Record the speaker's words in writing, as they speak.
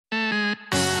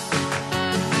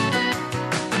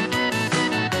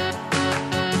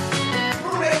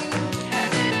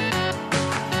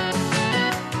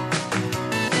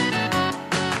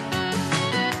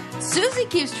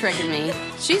tricking me.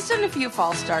 She's done a few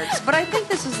false starts, but I think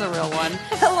this is the real one.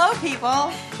 Hello,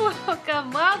 people.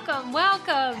 Welcome. I'm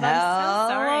so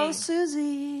sorry. Hello,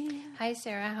 Susie. Hi,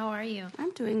 Sarah. How are you?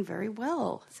 I'm doing very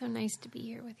well. So nice to be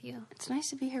here with you. It's nice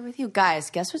to be here with you.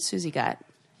 Guys, guess what Susie got?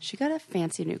 She got a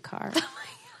fancy new car. Oh, my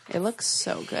God. It looks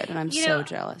so good, and I'm so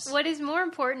jealous. What is more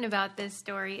important about this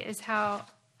story is how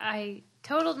I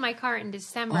totaled my car in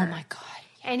December. Oh, my God.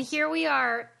 And here we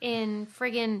are in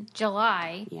friggin'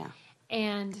 July. Yeah.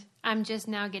 And I'm just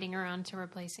now getting around to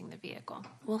replacing the vehicle.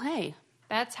 Well, hey.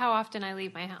 That's how often I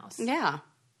leave my house. Yeah.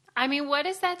 I mean, what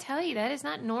does that tell you? That is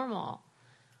not normal.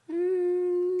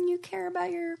 You care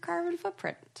about your carbon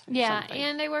footprint. Yeah, something.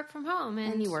 and I work from home.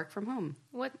 And you work from home.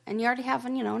 What? And you already have,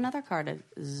 another car to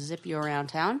zip you around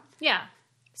town. Yeah.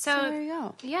 So there you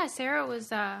go. Yeah, Sarah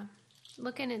was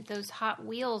looking at those Hot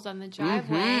Wheels on the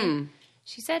driveway. Mm-hmm.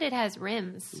 She said it has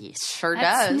rims. It sure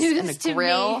That's does. news And a to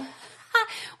grill. me.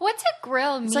 What's a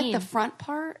grill mean? It's like the front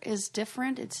part is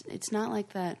different. It's not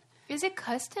like that. Is it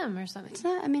custom or something? It's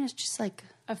not. I mean, it's just like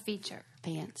a feature.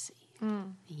 Fancy.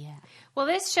 Yeah. Well,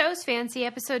 this show's fancy.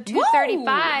 Episode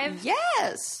 235. Whoa!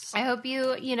 Yes. I hope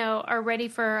you are ready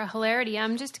for hilarity.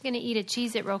 I'm just going to eat a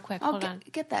Cheez-It real quick. Hold on.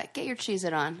 Get that. Get your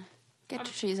Cheez-It on. Get your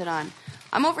Cheez-It on.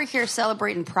 I'm over here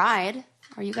celebrating Pride.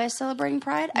 Are you guys celebrating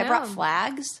Pride? No. I brought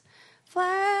flags.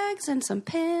 Flags and some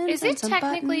pins. Is it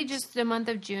technically buttons. just the month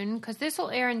of June? Because this will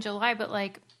air in July, but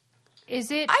is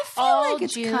it I feel all like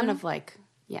it's June? kind of like,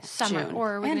 summer. June.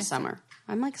 Or and summer.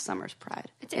 I'm like summer's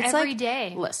Pride. It's every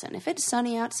day. Listen, if it's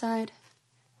sunny outside,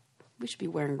 we should be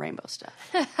wearing rainbow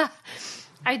stuff.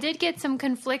 I did get some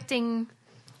conflicting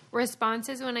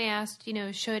responses when I asked,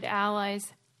 should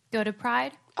allies go to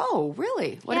Pride? Oh,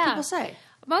 really? What do people say?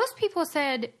 Most people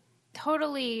said,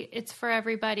 totally, it's for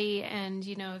everybody. And,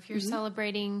 if you're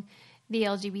celebrating the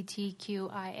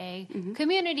LGBTQIA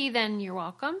community, then you're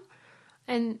welcome.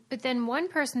 But then one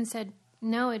person said,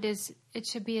 no, it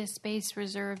should be a space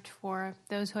reserved for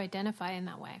those who identify in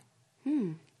that way.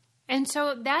 And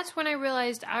so that's when I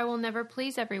realized I will never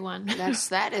please everyone.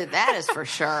 That is for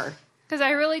sure. Because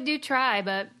I really do try,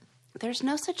 but there's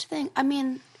no such thing. I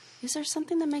mean, is there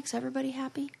something that makes everybody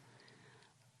happy?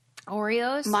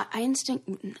 Oreos? My instinct,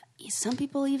 some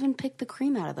people even pick the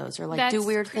cream out of those or do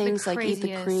weird things like eat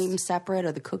the cream separate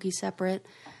or the cookie separate,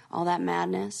 all that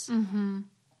madness. Mm-hmm.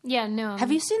 Yeah, no.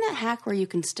 Have you seen that hack where you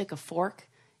can stick a fork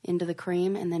into the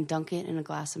cream and then dunk it in a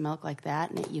glass of milk like that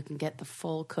and you can get the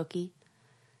full cookie?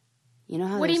 You know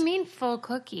how What do you mean full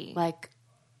cookie? Like,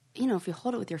 if you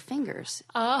hold it with your fingers.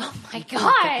 Oh, my get the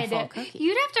full God. cookie.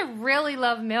 You'd have to really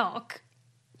love milk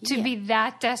to be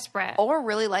that desperate. Or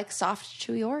really like soft,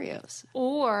 chewy Oreos.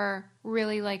 Or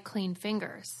really like clean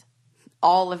fingers.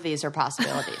 All of these are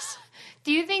possibilities.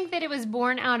 Do you think that it was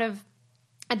born out of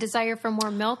a desire for more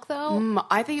milk, though?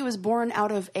 I think it was born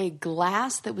out of a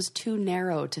glass that was too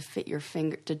narrow to fit your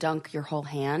finger, to dunk your whole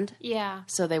hand. Yeah.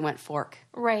 So they went fork.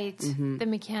 Right. The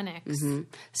mechanics.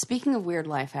 Speaking of weird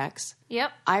life hacks.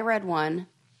 Yep. I read one,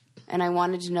 and I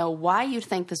wanted to know why you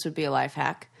think this would be a life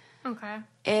hack. Okay.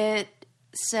 It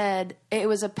said it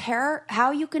was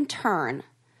how you can turn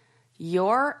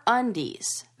your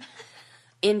undies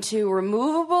into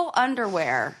removable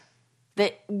underwear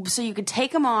so you could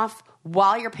take them off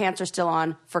while your pants are still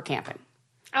on for camping.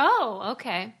 Oh,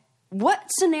 okay. What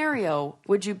scenario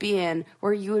would you be in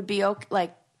where you would be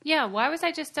okay, yeah, why was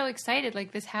I just so excited?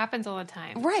 This happens all the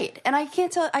time. Right. And I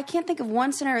can't think of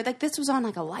one scenario. This was on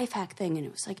a life hack thing and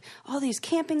it was all these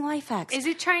camping life hacks. Is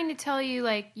it trying to tell you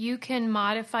you can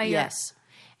modify Yes.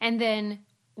 And then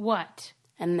what?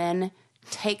 And then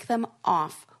take them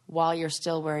off while you're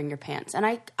still wearing your pants. And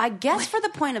I guess for the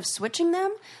point of switching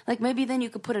them, maybe then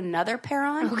you could put another pair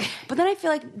on. Okay. But then I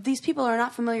feel like these people are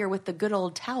not familiar with the good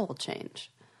old towel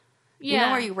change. Yeah. You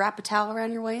know where you wrap a towel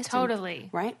around your waist?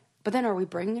 Totally. Right? But then are we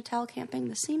bringing a towel camping?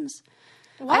 This seems...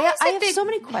 I have so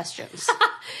many questions.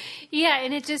 Yeah,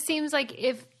 and it just seems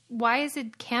why is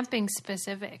it camping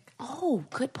specific? Oh,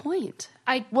 good point.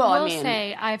 I will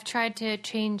say I've tried to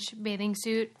change bathing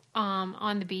suit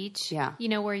on the beach. Yeah.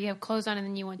 Where you have clothes on and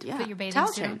then you want to put your bathing towel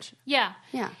suit change. on. Yeah.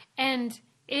 Yeah. And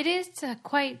it is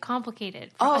quite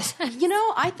complicated.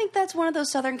 I think that's one of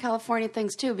those Southern California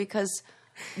things too because...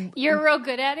 You're real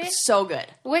good at it? So good.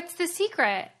 What's the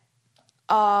secret?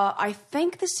 I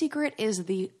think the secret is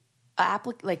the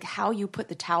how you put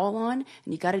the towel on,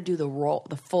 and you got to do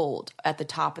the fold at the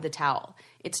top of the towel.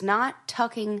 It's not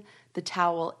tucking the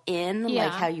towel in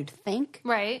like how you'd think.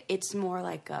 Right. It's more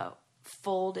like a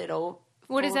fold it over.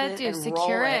 What does that do?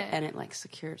 Secure it? And it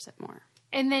secures it more.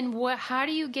 And then how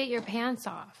do you get your pants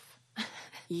off?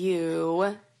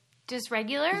 You just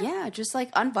regular? Yeah, just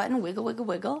unbutton, wiggle, wiggle,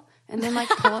 wiggle, and then like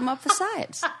pull them up the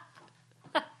sides.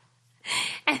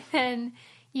 And then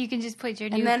you can just put your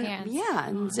new And then, pants. yeah,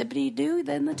 and zippity-doo,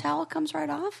 then the towel comes right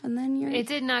off, and then you're... It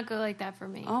did not go like that for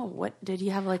me. Oh, what? Did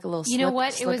you have like a little You know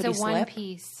what? It was a one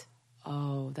piece.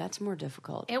 Oh, that's more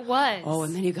difficult. It was. Oh,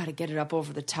 and then you got to get it up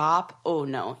over the top. Oh,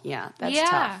 no. Yeah, that's Yeah.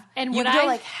 tough. And you what go I-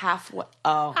 like halfway.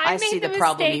 Oh, I I see made the the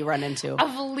problem mistake you run into.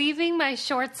 Of leaving my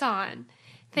shorts on,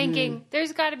 thinking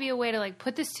there's got to be a way to like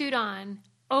put the suit on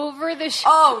over the shorts.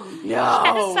 Oh no,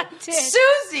 Yes, I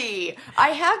did. Susie! I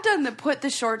have done the put the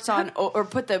shorts on or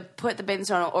put the bathing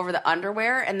suit on over the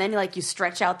underwear, and then like you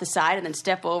stretch out the side and then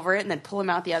step over it and then pull them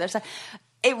out the other side.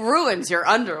 It ruins your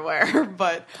underwear,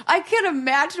 but I can't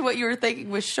imagine what you were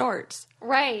thinking with shorts.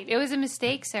 Right. It was a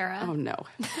mistake, Sarah. Oh no,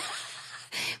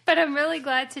 But I'm really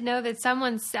glad to know that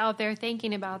someone's out there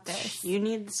thinking about this. you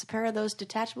need a pair of those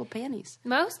detachable panties.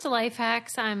 Most life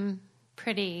hacks I'm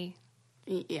pretty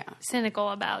Yeah, cynical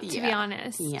about, to be Yeah.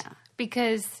 honest. Yeah.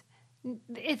 Because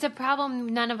it's a problem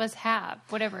none of us have,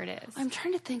 whatever it is. I'm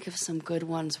trying to think of some good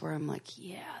ones where I'm like,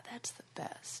 yeah, that's the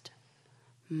best.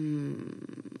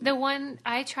 The one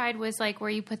I tried was like where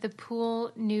you put the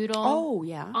pool noodle Oh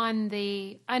yeah, on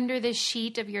under the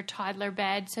sheet of your toddler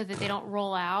bed so that they don't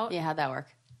roll out. yeah. How'd that work?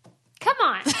 Come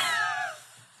on.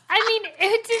 I mean,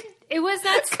 it was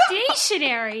not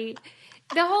stationary.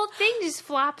 The whole thing just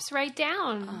flops right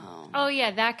down. Oh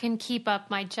yeah, that can keep up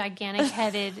my gigantic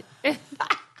headed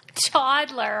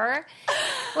toddler.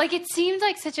 Like it seemed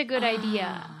like such a good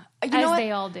idea. You know as what?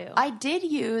 they all do. I did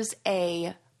use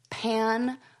a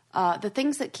pan, the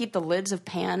things that keep the lids of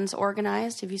pans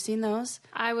organized. Have you seen those?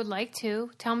 I would like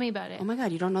to. Tell me about it. Oh my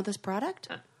God, you don't know this product?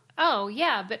 Oh,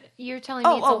 yeah, but you're telling me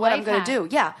it's a what I'm life going hack. to do.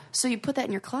 Yeah. So you put that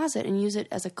in your closet and use it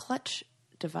as a clutch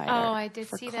divider. Oh, I did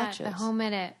for see clutches. that. The Home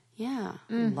Edit. Yeah.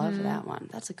 I love that one.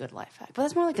 That's a good life hack. But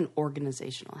that's more like an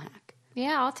organizational hack.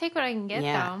 Yeah, I'll take what I can get,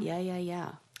 Yeah. though.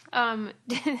 Yeah.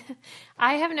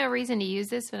 I have no reason to use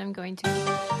this, but I'm going to.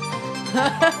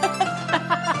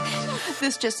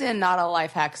 This just in, not all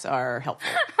life hacks are helpful.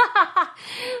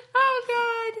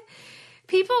 Oh, God.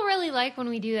 People really like when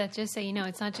we do that, just so you know.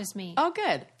 It's not just me. Oh,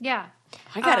 good. Yeah.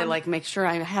 I got to make sure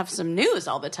I have some news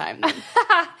all the time then.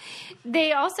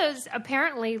 They also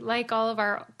apparently like all of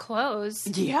our clothes.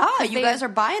 Yeah, you they- guys are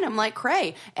buying them like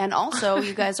cray. And also,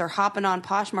 you guys are hopping on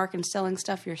Poshmark and selling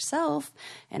stuff yourself.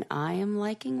 And I am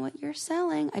liking what you're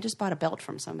selling. I just bought a belt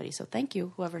from somebody, so thank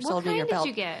you, whoever sold me your kind did belt.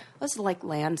 you get? This is like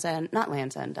not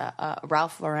Land's End,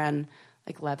 Ralph Lauren,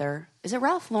 like leather. Is it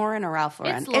Ralph Lauren or Ralph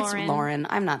Lauren? It's Lauren. It's Lauren.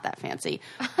 I'm not that fancy.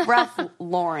 Ralph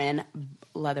Lauren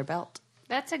leather belt.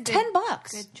 That's a good, $10.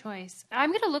 good choice. I'm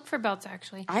going to look for belts,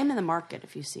 actually. I'm in the market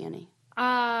if you see any.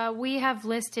 We have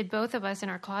listed, both of us in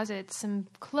our closet, some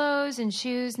clothes and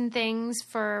shoes and things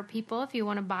for people if you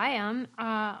want to buy them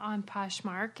on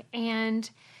Poshmark. And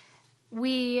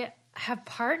we have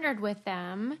partnered with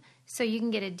them so you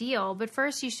can get a deal. But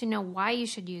first, you should know why you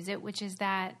should use it, which is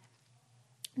that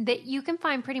you can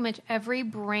find pretty much every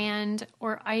brand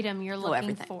or item you're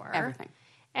looking for. Everything.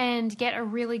 And get a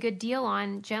really good deal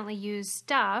on gently used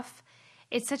stuff.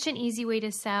 It's such an easy way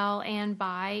to sell and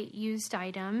buy used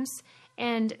items.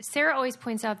 And Sarah always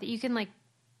points out that you can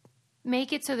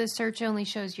make it so the search only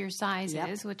shows your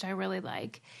sizes, which I really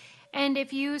like. And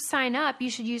if you sign up, you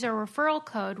should use our referral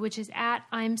code, which is at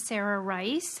I'm Sarah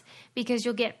Rice, because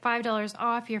you'll get $5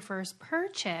 off your first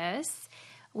purchase.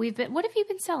 What have you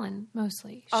been selling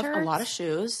mostly? Shirts? A lot of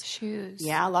shoes. Shoes.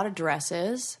 Yeah, a lot of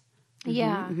dresses.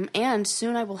 Yeah. Mm-hmm. And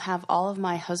soon I will have all of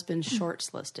my husband's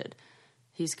shorts listed.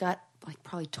 He's got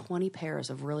probably 20 pairs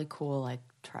of really cool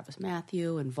Travis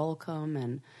Mathew and Volcom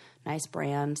and nice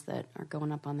brands that are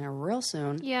going up on there real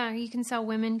soon. Yeah, you can sell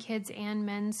women, kids, and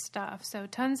men's stuff. So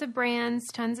tons of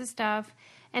brands, tons of stuff.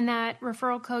 And that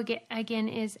referral code, again,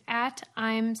 is at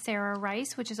I'm Sarah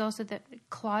Rice, which is also the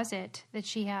closet that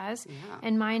she has. Yeah.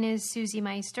 And mine is Susie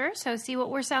Meister. So see what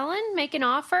we're selling, make an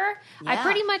offer. Yeah. I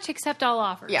pretty much accept all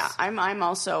offers. Yeah, I'm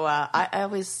also, I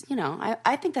always,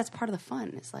 I think that's part of the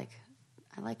fun. It's I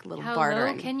like a little bartering.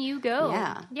 How low can you go?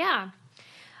 Yeah.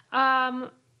 Yeah.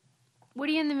 What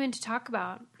are you in the mood to talk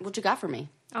about? What you got for me?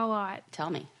 A lot. Tell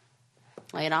me.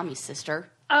 Lay it on me, sister.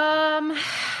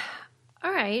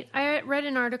 All right. I read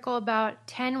an article about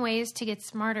 10 ways to get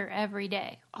smarter every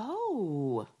day.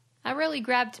 Oh. That really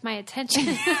grabbed my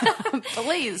attention.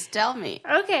 Please tell me.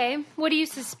 Okay. What do you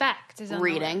suspect is on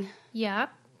Reading. Yep.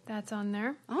 That's on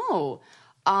there. Oh.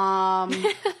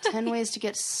 10 ways to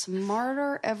get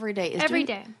smarter every day. Every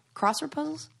day. Crossword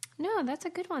puzzles? No, that's a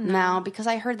good one, though. No, because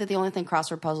I heard that the only thing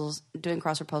doing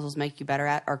crossword puzzles make you better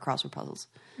at are crossword puzzles.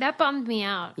 That bummed me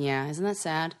out. Yeah, isn't that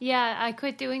sad? Yeah, I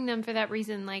quit doing them for that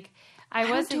reason. I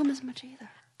don't do them as much either.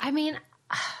 I mean,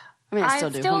 I mean, I still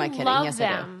do. Who am I kidding? love Yes,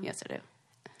 them. I do. Yes, I do.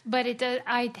 But it does.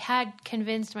 I had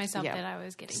convinced myself that I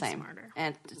was getting smarter.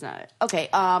 And it's not it. Okay.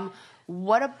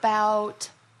 What about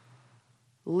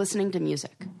listening to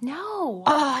music? No.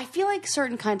 I feel like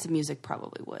certain kinds of music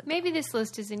probably would. Maybe this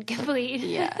list is incomplete.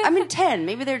 Yeah. I mean, 10.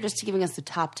 Maybe they're just giving us the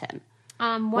top 10.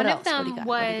 One of them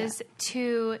was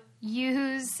to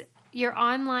use your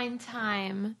online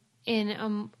time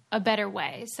in a better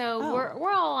way. So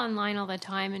we're all online all the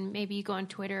time, and maybe you go on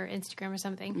Twitter or Instagram or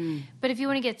something. But if you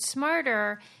want to get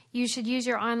smarter, you should use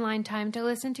your online time to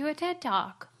listen to a TED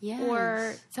Talk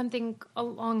or something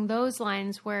along those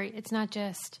lines where it's not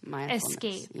just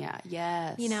escape. Yeah,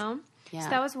 yes. You know? Yeah. So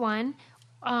that was one.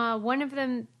 One of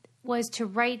them was to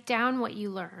write down what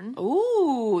you learn.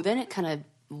 Ooh, then it kind of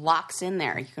locks in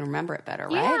there. You can remember it better,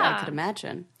 right? Yeah. I could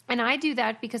imagine. And I do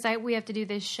that because we have to do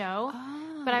this show.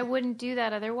 But I wouldn't do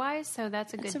that otherwise, so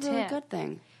that's a good tip. That's a really good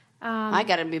thing. I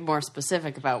got to be more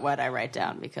specific about what I write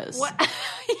down because...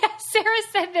 Yeah, Sarah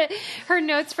said that her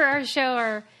notes for our show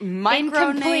are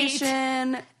incomplete.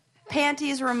 Micronation,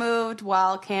 panties removed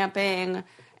while camping,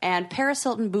 and Paris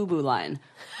Hilton boo-boo line.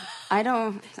 I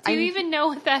don't... Do you even know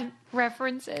what that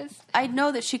reference is? I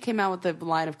know that she came out with the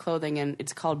line of clothing, and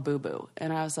it's called boo-boo.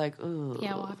 And I was like, ooh.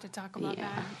 Yeah, we'll have to talk about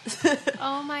that.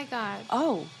 Oh, my God.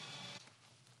 Oh.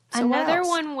 So another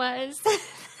one was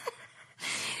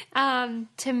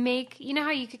to make, you know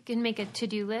how you can make a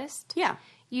to-do list? Yeah.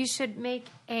 You should make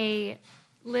a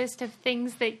list of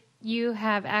things that you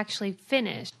have actually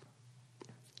finished.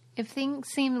 If things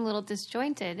seem a little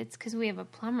disjointed, it's because we have a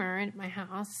plumber at my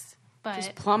house. But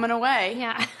just plumbing away.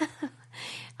 Yeah.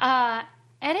 At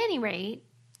any rate.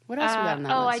 What else we got on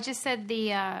that list? I just said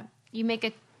you make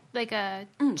a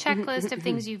checklist of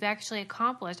things you've actually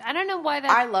accomplished. I don't know why that...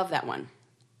 I love that one.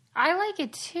 I like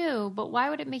it too, but why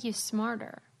would it make you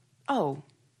smarter? Oh,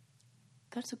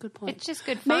 that's a good point. It's just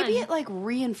good fun. Maybe it like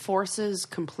reinforces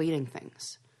completing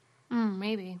things.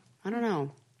 Maybe. I don't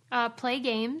know. Play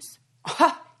games.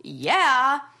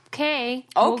 Yeah. Okay.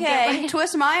 Okay.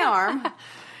 Twist my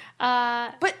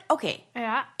arm. But okay.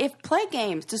 Yeah. If play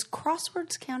games, does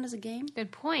crosswords count as a game?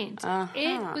 Good point.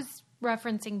 It was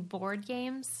referencing board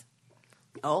games.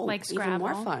 Oh, like Scrabble. Even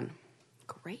more fun.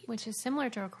 Great. Which is similar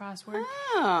to a crossword.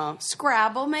 Oh,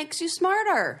 Scrabble makes you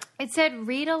smarter. It said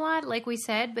read a lot, like we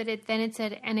said, but then it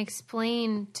said and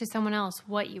explain to someone else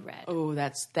what you read. Oh,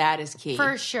 that is key.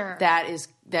 For sure. That's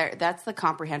the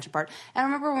comprehension part. And I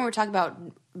remember when we were talking about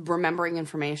remembering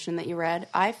information that you read,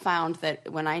 I found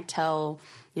that when I tell,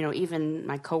 even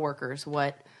my coworkers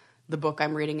what the book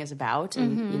I'm reading is about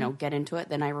and, get into it,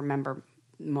 then I remember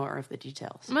more of the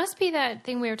details. Must be that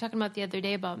thing we were talking about the other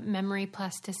day about memory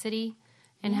plasticity.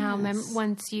 And how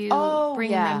once you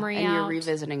bring memory out. And you're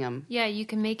revisiting them. Yeah, you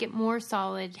can make it more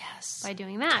solid by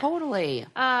doing that. Totally.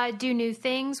 Do new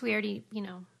things. We already,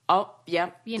 Oh,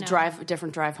 yeah.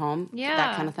 Different drive home. Yeah.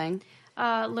 That kind of thing.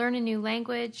 Learn a new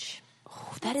language.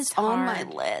 Oh, that is on my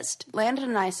list. Landon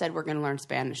and I said we're going to learn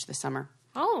Spanish this summer.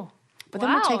 Oh, But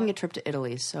then we're taking a trip to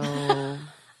Italy, so...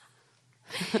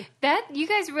 That, you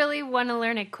guys really want to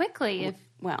learn it quickly.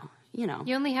 You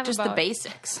only have just about the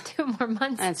basics. 2 more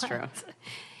months. That's left. true.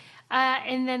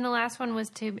 And then the last one was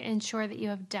to ensure that you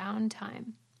have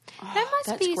downtime. That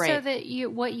must be great. so that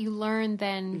what you learn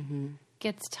then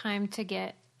gets time to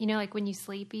get, like when you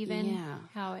sleep even.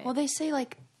 Yeah. Well, they say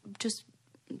like just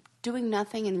doing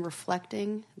nothing and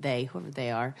reflecting, whoever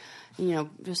they are,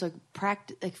 just like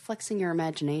flexing your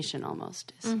imagination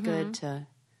almost is good to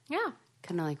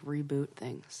kind of like reboot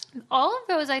things. All of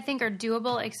those I think are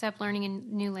doable except learning a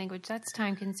new language. That's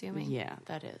time consuming. Yeah,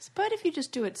 that is. But if you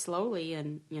just do it slowly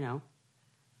and,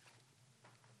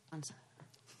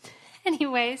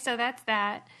 Anyway, so that's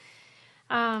that.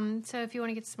 So if you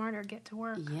want to get smarter, get to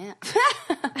work. Yeah.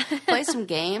 Play some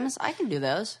games. I can do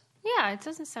those. Yeah, it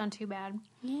doesn't sound too bad.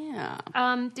 Yeah.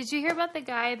 Did you hear about the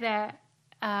guy that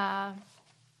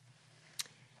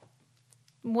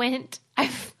went...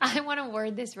 I want to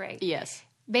word this right. Yes.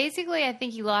 Basically, I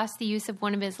think he lost the use of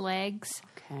one of his legs.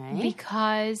 Okay.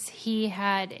 Because he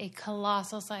had a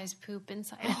colossal sized poop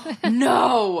inside of it.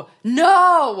 No!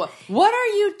 What are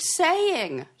you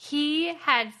saying? He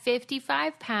had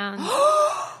 55 pounds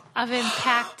of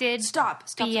impacted Stop.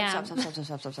 BM.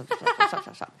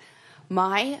 Stop.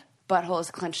 My butthole is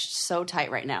clenched so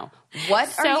tight right now.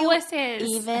 What are you was his,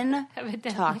 even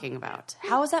evidently. talking about?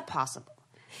 How is that possible?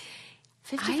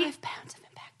 55 pounds of impacted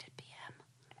BM.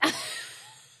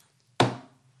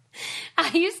 I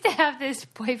used to have this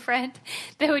boyfriend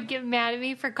that would get mad at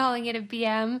me for calling it a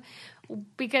BM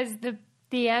because the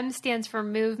BM stands for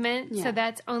movement. Yeah. So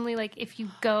that's only like if you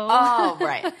go. Oh,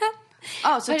 right.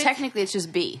 Oh, so technically it's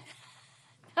just B.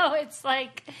 Oh, it's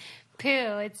like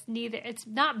poo. It's neither. It's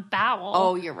not bowel.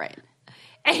 Oh, you're right.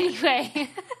 Anyway.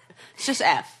 It's just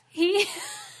F.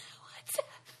 What's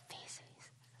F? Feces.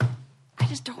 I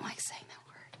just don't like saying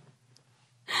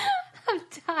that word.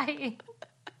 I'm dying.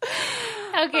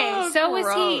 Okay, so gross.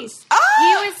 was he. Ah!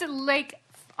 He was like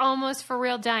almost for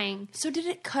real dying. So did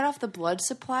it cut off the blood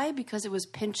supply because it was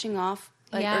pinching off,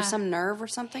 like, Yeah. or some nerve or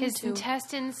something? His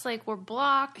intestines like were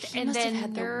blocked, He and must then have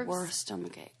had nerves. the worst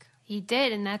stomachache. He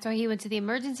did, and that's why he went to the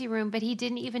emergency room. But he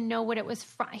didn't even know what it was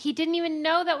from. He didn't even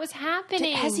know that was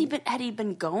happening. Had he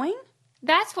been going?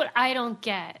 That's what I don't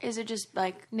get. Is it just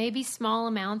like, Maybe small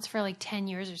amounts for like 10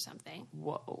 years or something.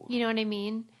 whoa? You know what I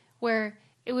mean? Where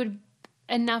it would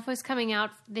enough was coming out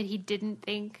that he didn't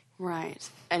think. Right.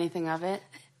 Anything of it?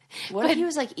 What if he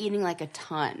was like eating like a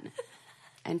ton?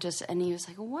 And he was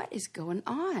like, what is going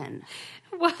on?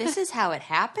 What? This is how it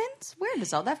happens? Where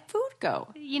does all that food go?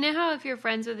 You know how if you're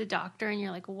friends with a doctor and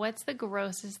you're like, what's the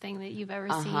grossest thing that you've ever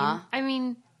seen? I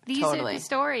mean, these are Totally. the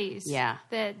stories Yeah.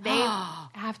 that they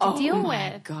have to deal Oh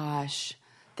my with. gosh.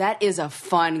 That is a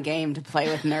fun game to play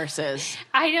with nurses.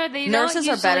 I know they Nurses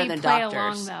don't are better usually than play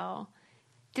doctors. along, though.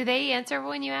 Do they answer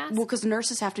when you ask? Well, because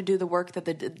nurses have to do the work that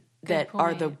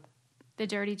are the the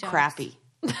dirty jobs. crappy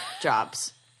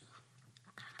jobs.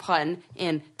 Pun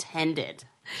intended.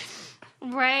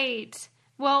 Right.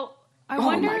 Well, I Oh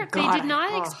wonder my if they God. did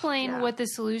not Oh, explain yeah. what the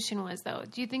solution was, though.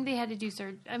 Do you think they had to do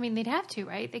surgery? I mean, they'd have to,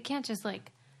 right? They can't just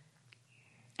like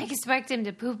expect him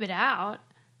to poop it out.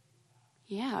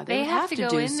 Yeah, They would have have to to go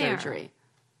do in there. surgery.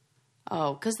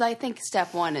 Oh, because I think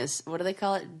step one is, what do they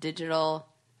call it? Digital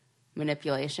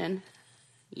manipulation?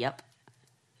 Yep.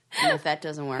 And if that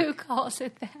doesn't work, Who calls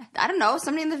it that? I don't know.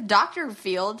 Somebody in the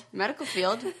medical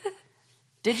field.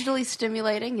 Digitally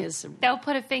stimulating is, They'll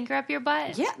put a finger up your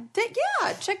butt. yeah,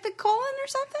 check the colon or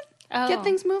something. Oh. Get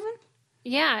things moving.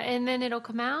 Yeah, and then it'll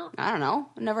come out. I don't know.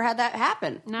 I've never had that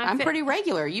happen. Not I'm fit- pretty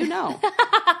regular, you know.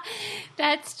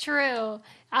 That's true.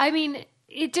 I mean,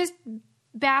 it just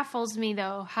baffles me,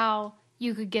 though, how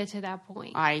you could get to that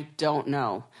point. I don't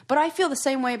know. But I feel the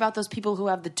same way about those people who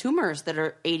have the tumors that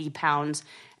are 80 pounds,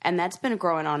 and that's been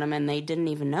growing on them, and they didn't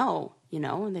even know,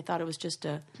 and they thought it was just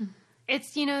a...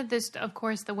 It's, this, of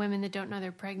course, the women that don't know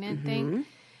they're pregnant Mm-hmm. thing.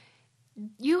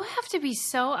 You have to be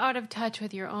so out of touch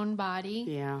with your own body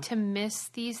Yeah. to miss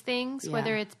these things, Yeah.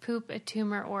 whether it's poop, a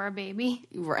tumor, or a baby,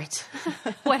 Right.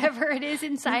 whatever it is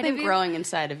inside of Something you. growing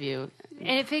inside of you.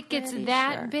 And if it gets Pretty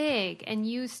that sure. big and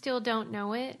you still don't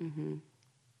know it,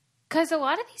 because a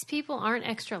lot of these people aren't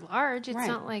extra large. It's Right.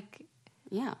 not like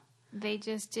Yeah. they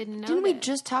just didn't know. Didn't we that.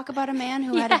 just talk about a man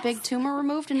who had a big tumor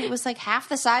removed, and it was like half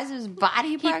the size of his body?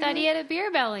 He thought he had a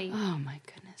beer belly. Oh, my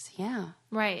goodness. Yeah.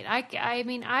 Right. I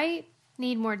mean, I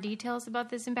need more details about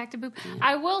this impact of poop.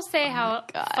 I will say how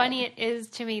God. funny it is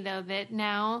to me, though, that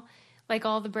now, like,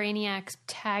 all the brainiacs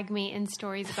tag me in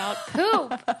stories about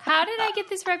poop. How did I get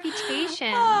this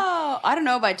reputation? Oh, I don't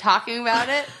know, by talking about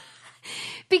it.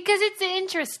 Because it's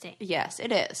interesting. Yes,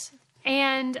 it is.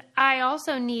 And I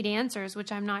also need answers,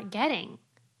 which I'm not getting.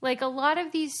 Like, a lot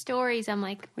of these stories, I'm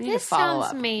like, We need this to follow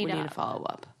sounds up. made We up. need to follow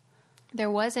up.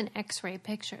 There was an X-ray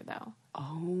picture, though.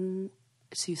 Oh,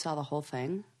 so you saw the whole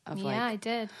thing? Yeah, I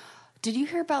did. Did you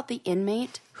hear about the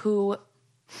inmate who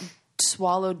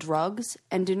swallowed drugs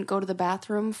and didn't go to the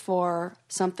bathroom for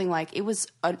something like, it was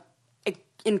an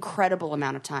incredible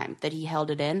amount of time that he held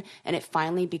it in, and it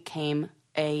finally became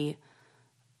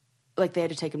like they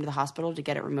had to take him to the hospital to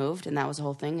get it removed, and that was the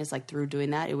whole thing, is like through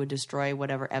doing that, it would destroy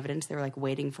whatever evidence. They were like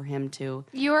waiting for him to...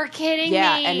 You're kidding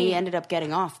Yeah, me. and he ended up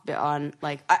getting off on,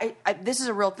 like, I this is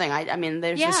a real thing. I mean,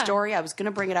 there's Yeah. a story. I was going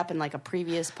to bring it up in, like, a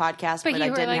previous podcast, but But I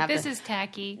you were didn't like, have this the... is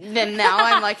tacky. Then now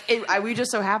I'm like, we just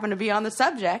so happen to be on the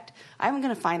subject. I'm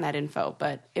going to find that info,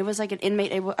 but it was like an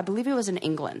inmate, I believe it was in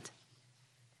England.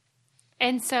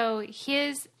 And so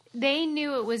they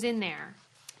knew it was in there.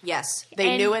 Yes,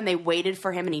 they knew, and they waited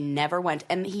for him, and he never went.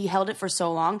 And he held it for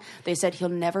so long, they said he'll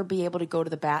never be able to go to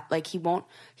the bath. Like, he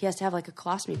has to have, like, a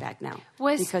colostomy bag now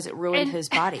because it ruined and his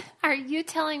body. Are you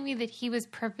telling me that he was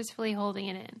purposefully holding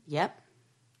it in? Yep.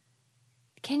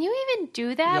 Can you even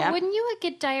do that? Yeah. Wouldn't you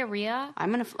get diarrhea?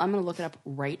 I'm gonna look it up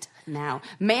right now.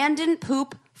 Man didn't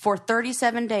poop for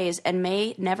 37 days and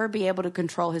may never be able to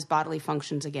control his bodily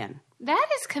functions again. That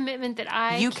is commitment that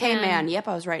UK man. Yep,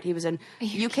 I was right. He was an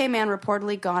UK man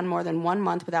reportedly gone more than 1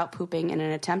 month without pooping in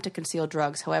an attempt to conceal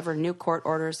drugs. However, new court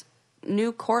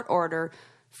order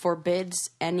forbids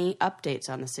any updates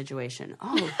on the situation.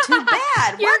 Oh, too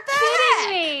bad. You're What the heck?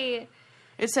 kidding me.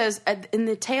 It says, in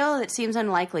the tale that seems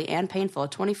unlikely and painful, a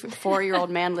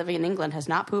 24-year-old man living in England has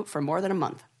not pooped for more than a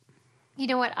month. You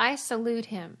know what? I salute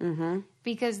him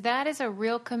because that is a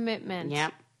real commitment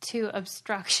Yep. to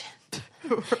obstruction.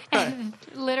 And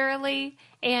literally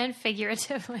and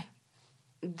figuratively.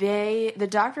 The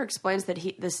doctor explains that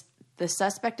the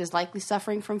suspect is likely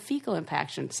suffering from fecal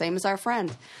impaction, same as our friend,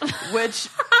 which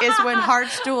is when hard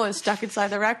stool is stuck inside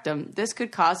the rectum. This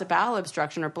could cause a bowel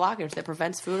obstruction or blockage that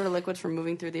prevents food or liquids from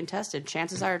moving through the intestine.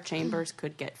 Chances are Chambers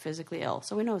could get physically ill.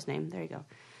 So we know his name. There you go.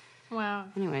 Wow.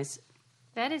 Anyways.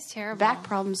 That is terrible. Back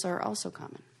problems are also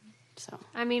common. So.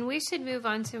 I mean, we should move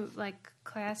on to,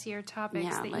 classier topics.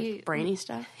 Yeah, that brainy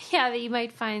stuff? Yeah, that you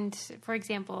might find, for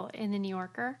example, in the New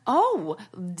Yorker. Oh,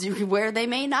 where they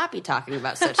may not be talking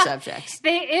about such subjects.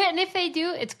 And if they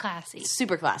do, it's classy.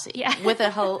 Super classy. Yeah. With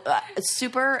a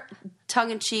super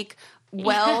tongue-in-cheek,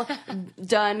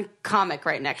 well-done comic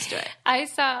right next to it. I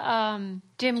saw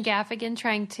Jim Gaffigan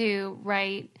trying to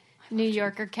write New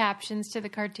Yorker captions to the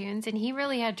cartoons, and he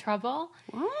really had trouble.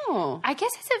 Oh. I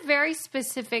guess it's a very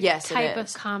specific type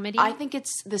of comedy. I think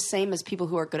it's the same as people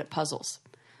who are good at puzzles.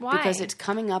 Why? Because it's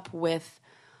coming up with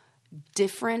I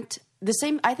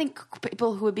think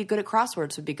people who would be good at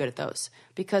crosswords would be good at those.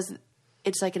 Because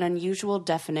it's like an unusual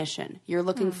definition. You're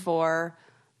looking for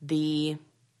the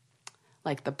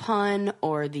pun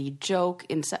or the joke,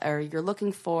 or you're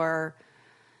looking for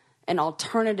an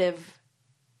alternative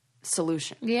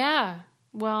solution. Yeah.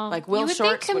 Well, like Will you would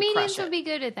Shorts think comedians would crush it. be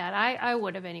good at that. I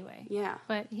would have anyway. Yeah.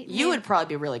 But you would probably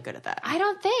be really good at that. I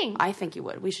don't think. I think you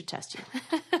would. We should test you.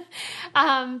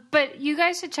 But you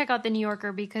guys should check out The New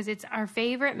Yorker because it's our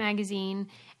favorite magazine,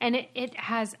 and it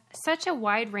has such a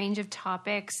wide range of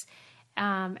topics.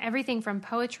 Everything from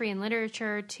poetry and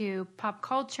literature to pop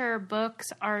culture, books,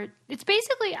 art. It's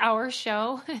basically our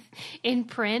show in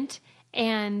print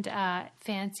and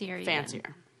fancier.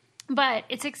 Fancier. But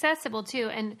it's accessible too.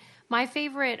 And my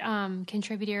favorite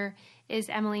contributor is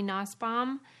Emily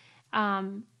Nussbaum. I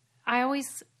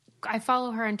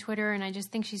follow her on Twitter, and I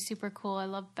just think she's super cool. I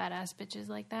love badass bitches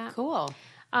like that. Cool.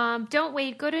 Don't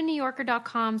wait. Go to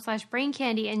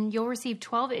newyorker.com/braincandy, and you'll receive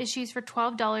 12 issues for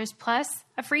 $12 plus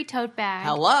a free tote bag.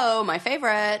 Hello, my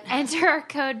favorite. Enter our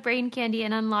code BRAINCANDY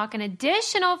and unlock an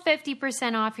additional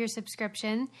 50% off your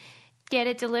subscription. Get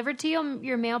it delivered to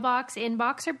your mailbox,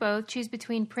 inbox, or both. Choose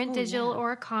between print, digital,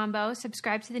 or a combo.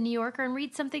 Subscribe to The New Yorker and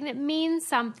read something that means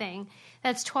something.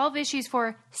 That's 12 issues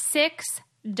for $6.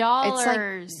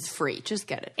 It's free. Just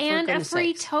get it. And a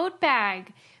free tote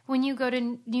bag when you go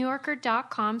to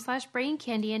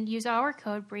newyorker.com/braincandy and use our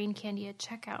code BRAINCANDY at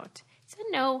checkout. It's a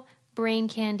no brain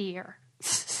candier.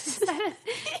 Is that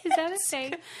a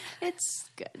thing? It's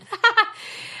good.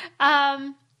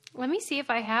 Let me see if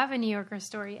I have a New Yorker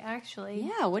story, actually.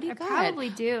 Yeah, what do you got? I probably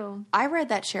do. I read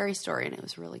that Sherry story, and it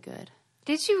was really good.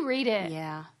 Did you read it?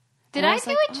 Yeah. Did I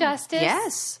do it justice?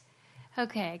 Yes.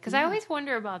 Okay, because I always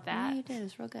wonder about that. Yeah, you did. It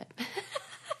was real good.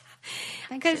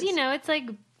 Because, it's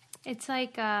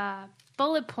like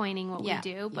bullet pointing what we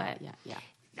do. But yeah.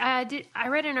 I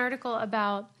read an article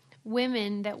about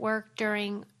women that worked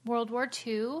during World War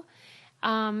II,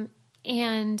 and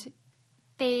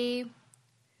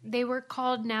they were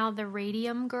called now the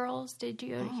Radium Girls. Did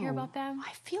you hear about them?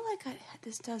 I feel like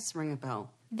this does ring a bell.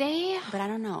 But I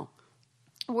don't know.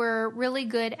 Were really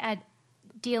good at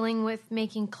dealing with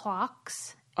making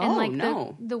clocks.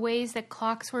 And the ways that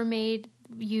clocks were made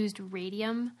used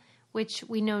radium, which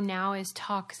we know now is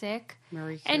toxic.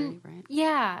 Marie Curie, right?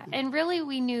 Yeah. And really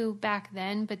we knew back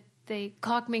then, but the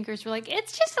clockmakers were like,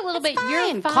 it's just a little bit, fine.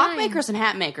 You're fine. Clockmakers and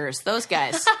hat makers, those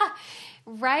guys.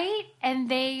 Right? And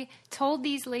they told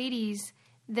these ladies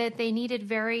that they needed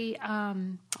very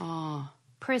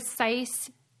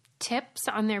precise tips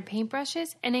on their paintbrushes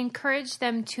and encouraged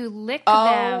them to lick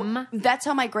them. That's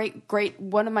how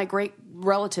one of my great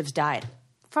relatives died.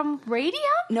 From radium?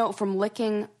 No, from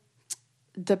licking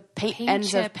the paint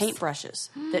ends of paintbrushes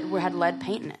that had lead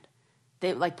paint in it.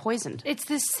 They poisoned. It's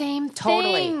the same thing.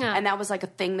 Totally. And that was a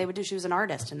thing they would do. She was an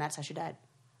artist, and that's how she died.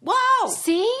 Whoa!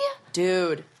 See?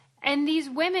 Dude. And these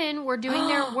women were doing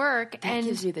their work. That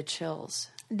gives you the chills.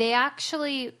 They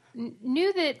actually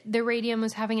knew that the radium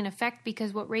was having an effect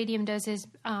because what radium does is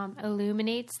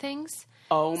illuminates things.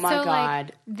 Oh, my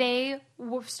God. They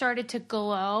started to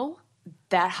glow.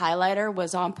 That highlighter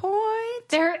was on point.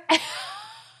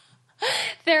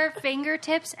 Their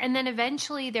fingertips and then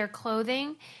eventually their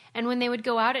clothing. And when they would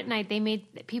go out at night,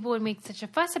 people would make such a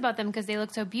fuss about them because they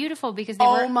looked so beautiful because they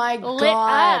were lit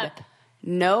up.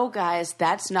 No, guys,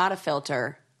 that's not a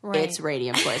filter. Right. It's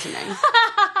radium poisoning.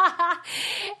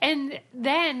 And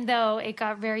then, though, it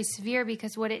got very severe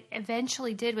because what it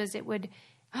eventually did was it would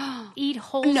eat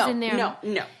holes in there.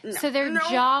 No. So their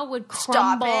jaw would crumble.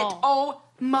 Stop it. Oh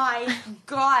my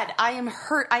God. I am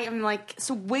hurt. I am like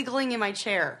so wiggling in my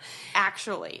chair,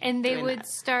 actually. And they would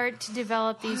start to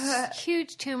develop these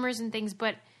huge tumors and things,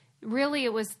 but really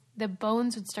it was the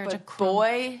bones would start to crumble.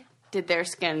 Boy, did their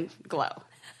skin glow.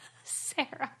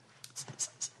 Sarah.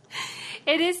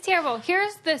 It is terrible.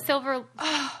 Here's the silver...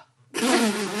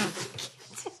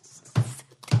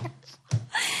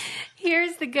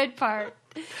 Here's the good part.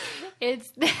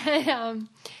 It's that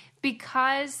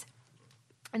because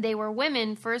they were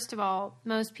women, first of all,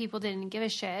 most people didn't give a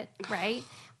shit, right?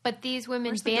 But these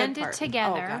women banded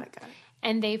together got it.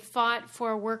 and they fought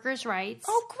for workers' rights.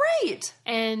 Oh, great.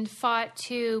 And fought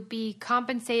to be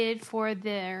compensated for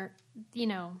their,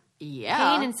 pain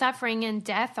and suffering and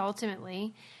death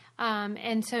ultimately.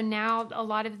 And so now a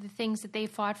lot of the things that they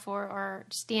fought for are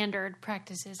standard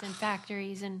practices in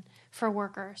factories and for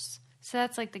workers. So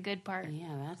that's like the good part.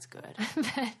 Yeah, that's good.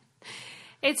 But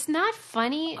it's not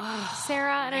funny,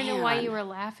 Sarah. I don't know why you were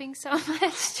laughing so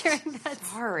much during that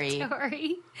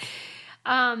story.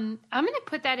 I'm going to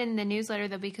put that in the newsletter,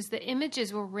 though, because the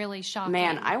images were really shocking.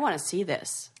 Man, I want to see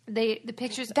this. The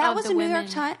pictures that of was the in women. New York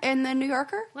Times in the New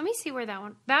Yorker. Let me see where that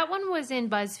one. That one was in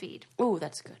BuzzFeed. Oh,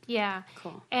 that's good. Yeah,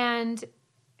 cool. And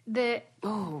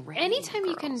anytime girls.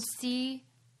 you can see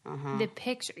the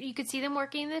picture, you could see them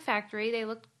working in the factory. They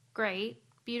looked great,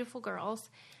 beautiful girls.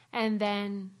 And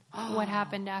then what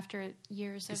happened after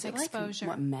years of exposure?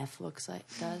 Like what meth looks like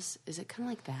does? Is it kind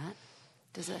of like that?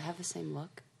 Does it have the same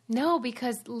look? No,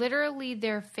 because literally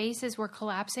their faces were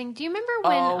collapsing. Do you remember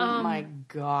when... Oh, my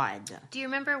God. Do you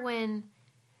remember when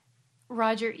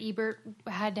Roger Ebert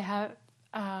had to have...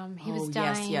 he was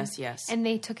dying. Yes. And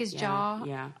they took his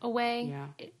jaw away. Yeah.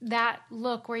 That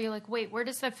look where you're like, wait, where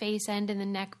does the face end and the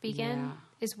neck begin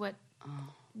is what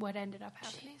ended up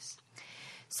happening. Geez.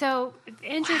 So,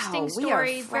 interesting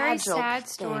story. Very sad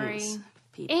story.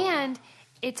 People. And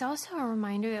it's also a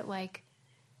reminder that, like...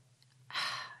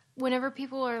 Whenever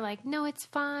people are like, no, it's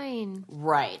fine.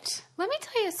 Right. Let me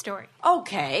tell you a story.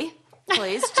 Okay.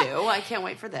 Please do. I can't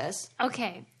wait for this.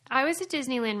 Okay. I was at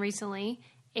Disneyland recently,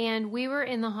 and we were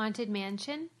in the Haunted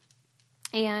Mansion,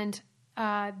 and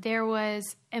there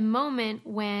was a moment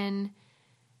when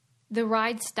the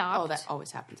ride stopped. Oh, that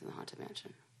always happens in the Haunted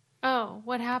Mansion. Oh,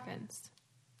 what happens?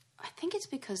 I think it's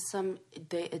because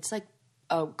it's like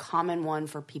a common one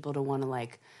for people to want to,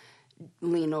 like,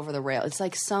 lean over the rail. It's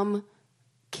like some...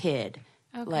 kid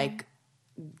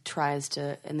tries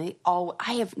to, and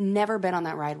I have never been on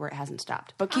that ride where it hasn't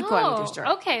stopped, but keep going with your story.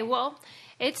 Okay, well,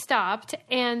 it stopped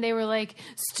and they were like,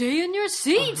 stay in your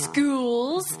seat,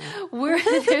 schools.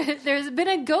 There's been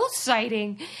a ghost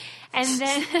sighting. And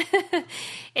then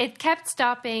it kept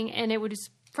stopping, and it was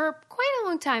for quite a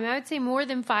long time. I would say more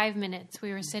than 5 minutes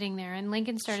we were sitting there, and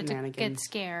Lincoln started to get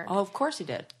scared. Oh, of course he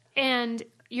did. And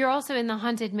you're also in the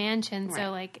Haunted Mansion, right.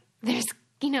 so like there's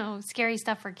scary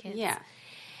stuff for kids. Yeah.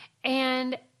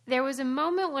 And there was a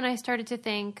moment when I started to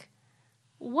think,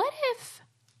 what if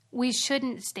we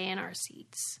shouldn't stay in our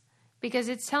seats? Because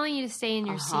it's telling you to stay in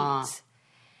your seats.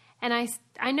 And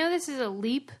I know this is a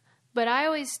leap, but I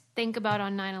always think about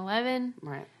on 9/11.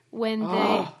 Right. When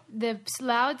the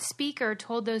loudspeaker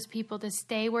told those people to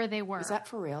stay where they were. Is that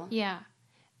for real? Yeah.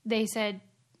 They said,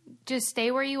 just stay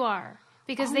where you are.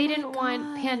 Because they didn't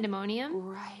want pandemonium.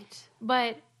 Right.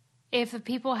 But... if the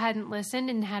people hadn't listened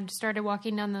and had started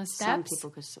walking down those steps... some people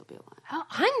could still be alive.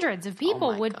 Hundreds of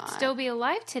people would still be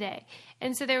alive today.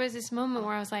 And so there was this moment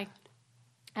where I was like,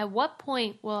 at what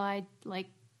point will I, like,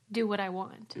 do what I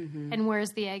want? Mm-hmm. And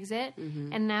where's the exit?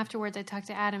 Mm-hmm. And afterwards I talked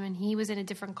to Adam, and he was in a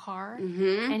different car.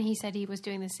 Mm-hmm. And he said he was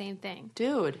doing the same thing.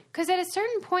 Dude. Because at a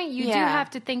certain point, you do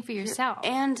have to think for yourself.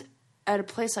 And at a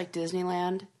place like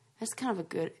Disneyland, that's kind of a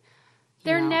good...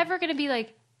 They're never going to be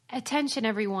like... attention,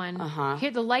 everyone.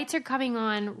 Here, the lights are coming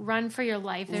on. Run for your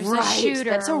life. There's a shooter.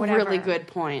 That's a or whatever. really good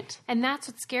point. And that's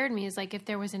what scared me, is like if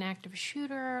there was an active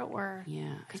shooter or...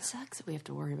 yeah. It sucks that we have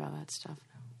to worry about that stuff.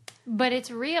 But it's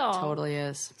real. It totally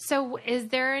is. So is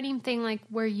there anything like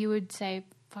where you would say,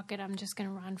 fuck it, I'm just going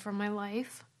to run for my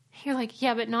life? You're like,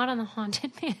 yeah, but not on the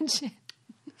Haunted Mansion.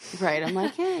 Right. I'm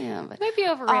like, yeah. But, maybe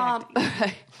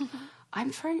overreacting.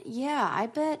 I'm trying... yeah, I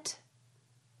bet...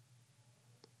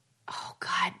 oh,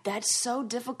 God, that's so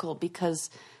difficult because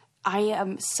I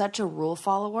am such a rule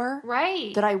follower.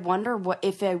 Right. That I wonder what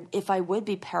if I would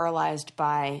be paralyzed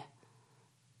by,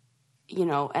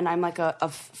 and I'm like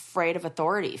afraid of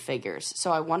authority figures.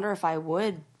 So I wonder if I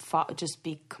would just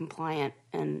be compliant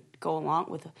and go along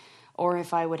with it, or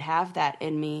if I would have that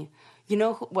in me. You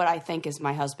know what I think is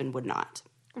my husband would not.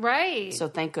 Right. So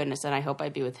thank goodness, and I hope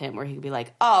I'd be with him where he could be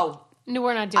like, oh, No,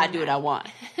 we're not doing I do what I want.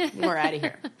 We're out of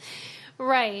here.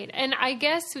 Right. And I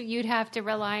guess you'd have to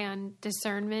rely on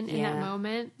discernment in that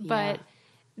moment. But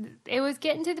it was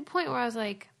getting to the point where I was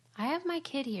like, I have my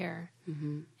kid here,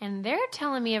 and they're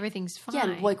telling me everything's fine.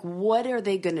 Yeah, like, what are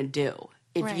they going to do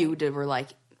if you were like,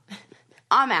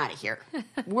 I'm out of here.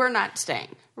 We're not staying.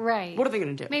 Right. What are they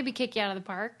going to do? Maybe kick you out of the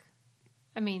park.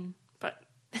 I mean, but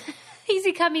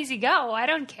easy come, easy go. I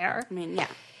don't care. I mean, yeah.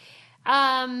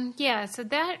 Yeah, so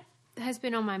that has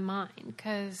been on my mind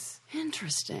because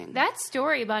Interesting. that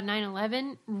story about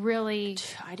 9/11 really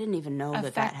I didn't even know that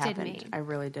affected happened. me. I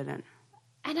really didn't.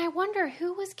 And I wonder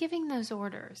who was giving those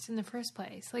orders in the first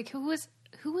place. Like who was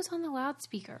on the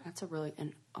loudspeaker? That's a really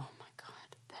oh my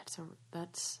god,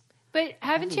 that's. But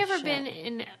haven't you ever shit. been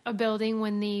in a building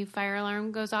when the fire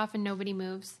alarm goes off and nobody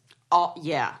moves? Oh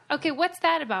yeah. Okay, what's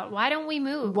that about? Why don't we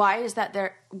move? Why is that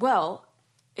there? Well,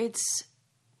 it's.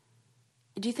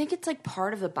 Do you think it's like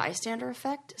part of the bystander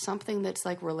effect? Something that's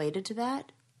like related to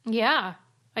that? Yeah,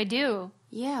 I do.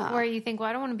 Yeah. Where you think, well,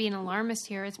 I don't want to be an alarmist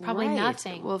here. It's probably Right.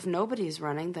 nothing. Well, if nobody's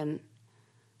running, then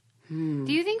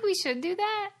Do you think we should do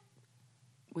that?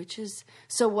 which is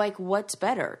so like what's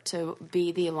better to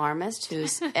be the alarmist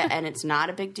who's and it's not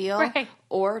a big deal, Right.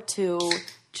 or to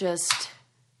just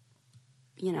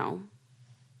be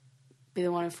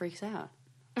the one who freaks out?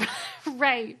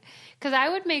 Right. Because I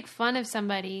would make fun of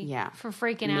somebody for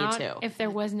freaking Me out too. if there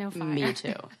was no fire. Me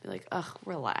too. Be like, ugh,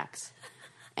 relax.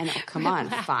 And come on,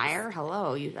 fire?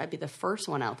 Hello. I'd be the first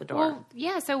one out the door. Well,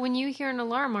 yeah, so when you hear an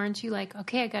alarm, aren't you like,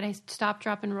 okay, I got to stop,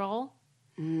 drop, and roll?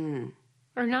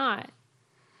 Or not?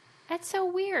 That's so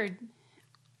weird.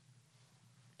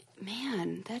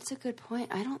 Man, that's a good point.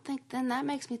 I don't think, then that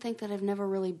makes me think that I've never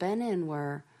really been in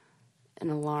where an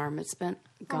alarm, it's been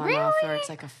gone off, or it's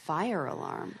like a fire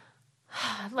alarm.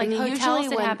 Like I mean, hotels, usually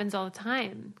it when- happens all the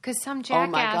time. Because some Oh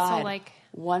my jackass God. will like...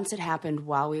 Once it happened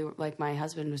while we were, like, my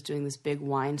husband was doing this big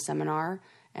wine seminar,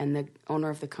 and the owner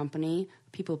of the company,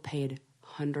 people paid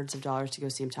hundreds of dollars to go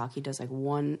see him talk. He does like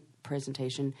one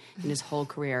presentation in his whole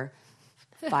career.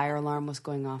 Fire alarm was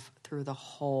going off through the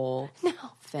whole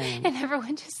thing. And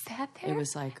everyone just sat there? It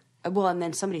was like, well, and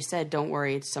then somebody said, don't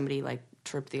worry, it's somebody like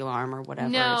tripped the alarm or whatever.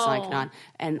 No. It's like not.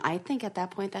 And I think at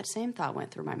that point, that same thought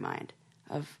went through my mind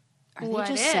of, are What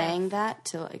they just if? saying that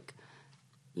to like,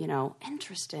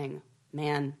 interesting,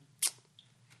 man.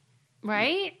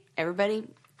 Right? Everybody,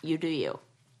 you do you.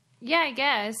 Yeah, I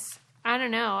guess. I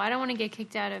don't know. I don't want to get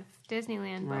kicked out of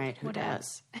Disneyland. But Right, who whatever.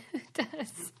 does? Who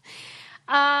does?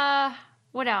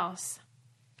 What else?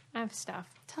 I have stuff.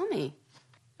 Tell me.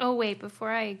 Oh, wait.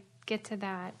 Before I get to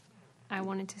that, I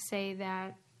wanted to say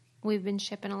that we've been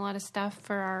shipping a lot of stuff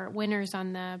for our winners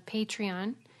on the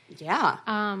Patreon. Yeah.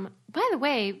 By the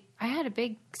way, I had a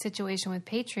big situation with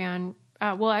Patreon.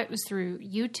 Well, it was through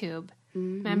YouTube.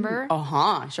 Remember?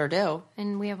 Sure do.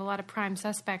 And we have a lot of prime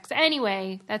suspects.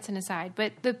 Anyway, that's an aside.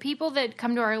 But the people that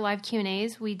come to our live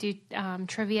Q&As, we do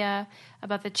trivia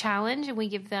about the challenge, and we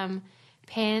give them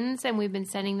pins, and we've been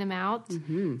sending them out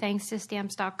thanks to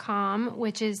Stamps.com,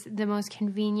 which is the most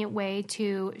convenient way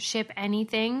to ship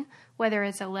anything, whether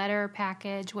it's a letter,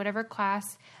 package, whatever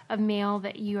class of mail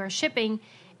that you are shipping.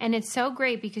 And it's so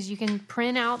great because you can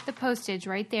print out the postage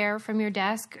right there from your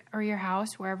desk or your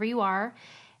house, wherever you are.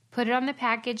 Put it on the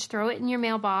package, throw it in your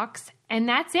mailbox, and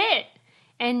that's it.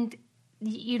 And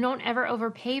you don't ever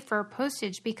overpay for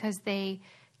postage because they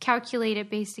calculate it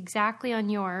based exactly on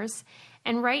yours.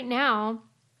 And right now,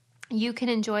 you can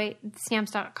enjoy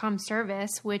Stamps.com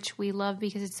service, which we love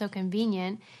because it's so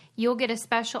convenient. You'll get a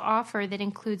special offer that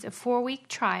includes a 4-week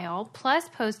trial, plus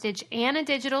postage and a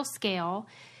digital scale.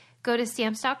 Go to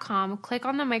Stamps.com, click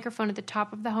on the microphone at the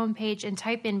top of the homepage, and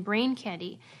type in Brain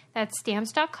Candy. That's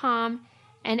Stamps.com.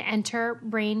 And enter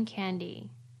Brain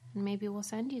Candy. And maybe we'll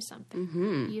send you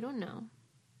something. You don't know.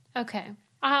 Okay.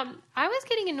 I was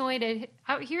getting annoyed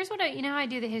at... here's what you know how I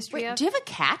do the history of? Do you have a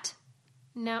cat?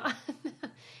 No.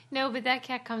 No, but that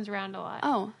cat comes around a lot.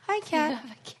 Oh, hi, cat.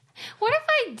 What if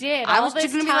I did I all was this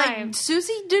just going to time? be like,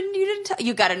 Susie, you didn't tell...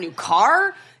 You got a new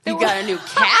car? You got a new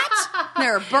cat?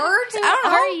 There are birds? I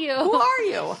don't know. are you? Who are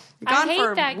you? You're I gone hate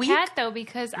for a that week? cat, though,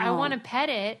 because I want to pet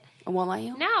it. I won't let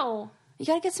you? No. You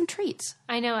got to get some treats.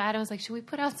 I know. Adam was like, should we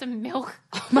put out some milk?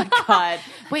 Oh, my God.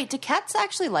 Wait, do cats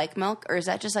actually like milk, or is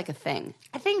that just like a thing?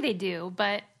 I think they do,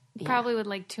 but probably would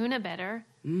like tuna better.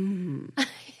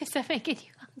 Is that making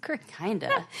you hungry? Kind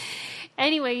of.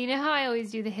 Anyway, you know how I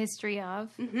always do the history of?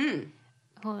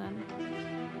 Hold on.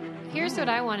 Here's what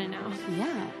I want to know.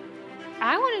 Yeah.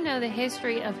 I want to know the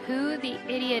history of who the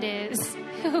idiot is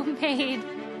who made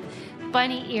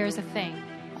bunny ears a thing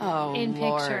Oh, in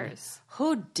Lord. pictures.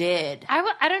 Who did?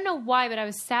 I don't know why, but I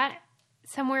was sat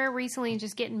somewhere recently and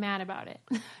just getting mad about it.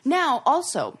 Now,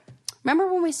 also,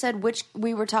 remember when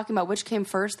we were talking about which came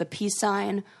first, the peace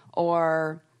sign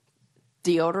or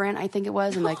deodorant, I think it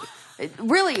was, and like,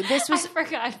 really, this was... I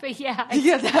forgot, but yeah.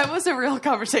 Yeah, that was a real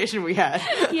conversation we had.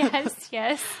 Yes.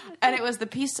 And it was the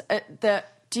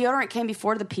deodorant came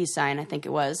before the peace sign, I think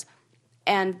it was,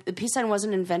 and the peace sign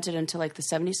wasn't invented until like the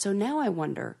 70s, so now I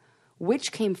wonder...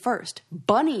 which came first,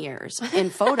 bunny ears in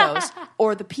photos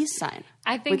or the peace sign?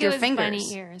 I think with it your was fingers?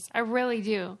 bunny ears. I really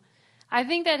do. I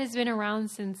think that has been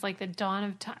around since like the dawn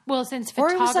of time. Well, since Or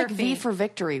photography. it was like V for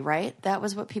victory, right? That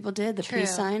was what people did, the True.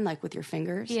 peace sign, like with your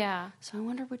fingers. Yeah. So I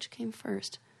wonder which came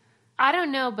first. I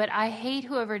don't know, but I hate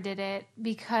whoever did it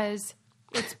because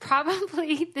it's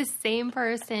probably the same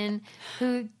person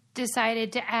who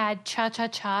decided to add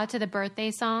cha-cha-cha to the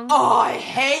birthday song. Oh, I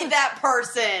hate that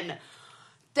person.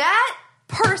 That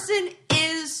person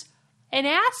is An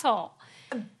asshole.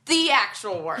 the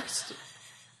actual worst.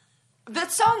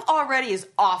 That song already is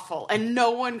awful, and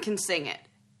no one can sing it.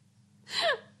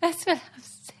 That's what I'm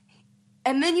saying.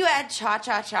 And then you add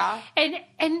cha-cha-cha.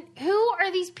 And who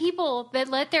are these people that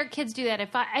let their kids do that?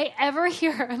 If I ever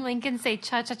hear Lincoln say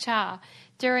cha-cha-cha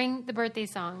during the birthday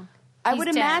song, I he's would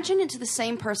dead. imagine it's the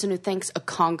same person who thinks a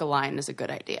conga line is a good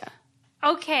idea.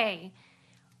 Okay,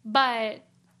 but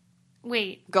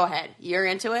wait. Go ahead. You're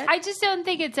into it? I just don't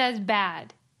think it's as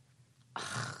bad.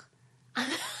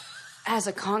 As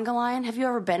a conga line? Have you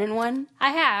ever been in one?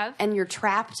 I have. And you're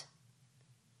trapped?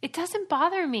 It doesn't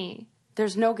bother me.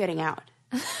 There's no getting out.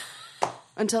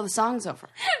 Until the song's over.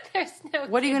 There's no.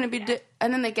 What are you going to be doing?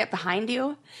 And then they get behind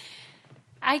you?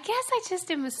 I guess I just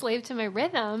am a slave to my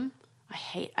rhythm. I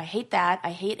hate that.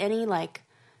 I hate any, like...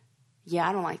 Yeah,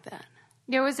 I don't like that.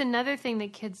 There was another thing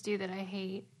that kids do that I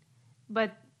hate,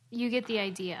 but you get the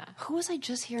idea. Who was I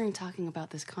just hearing talking about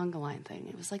this conga line thing?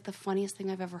 It was like the funniest thing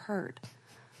I've ever heard.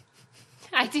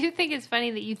 I do think it's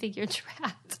funny that you think you're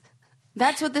trapped.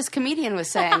 That's what this comedian was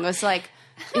saying. Was like,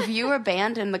 if you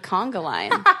abandon the conga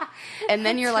line, and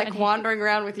then you're like funny. wandering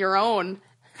around with your own,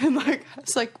 and like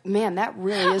it's like, man, that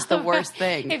really is the worst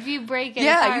thing. If you break it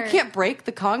yeah, apart. you can't break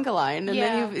the conga line, and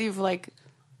Yeah. then you've like,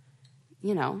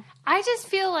 you know. I just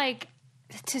feel like,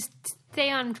 to stay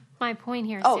on my point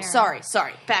here, Oh, Sarah,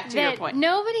 sorry. Back to your that point.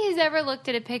 nobody has ever looked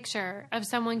at a picture of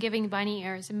someone giving bunny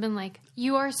ears and been like,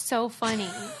 you are so funny.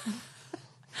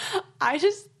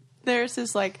 There's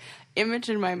this like image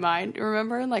in my mind.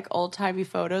 Remember in like old timey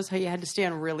photos how you had to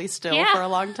stand really still Yeah. for a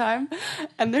long time?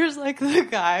 And there's like the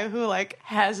guy who like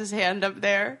has his hand up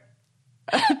there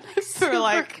for Super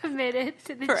like committed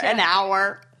to the for joke. an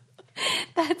hour.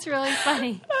 That's really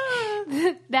funny.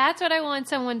 That's what I want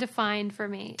someone to find for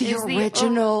me. The is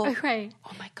original. Right.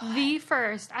 Oh my God. The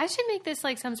first. I should make this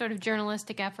like some sort of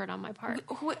journalistic effort on my part.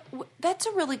 That's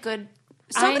a really good.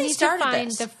 I Somebody need started to find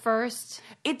this. the first.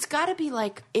 It's got to be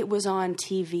like it was on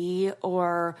TV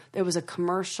or there was a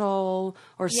commercial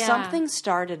or Yeah. something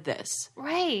started this.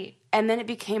 Right. And then it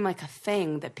became like a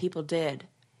thing that people did.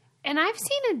 And I've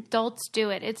seen adults do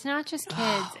it. It's not just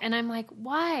kids. And I'm like,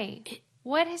 why?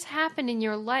 What has happened in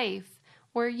your life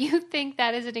where you think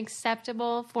that is an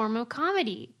acceptable form of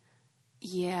comedy?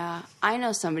 Yeah. I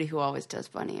know somebody who always does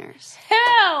bunny ears.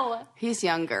 Hell! He's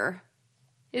younger.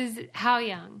 Is how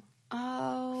young?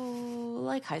 Oh,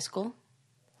 like high school.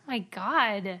 My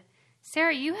God.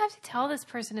 Sarah, you have to tell this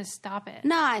person to stop it.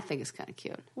 Nah, I think it's kind of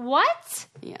cute. What?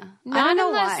 Yeah. I Not don't know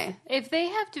unless, why. If they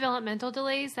have developmental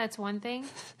delays, that's one thing.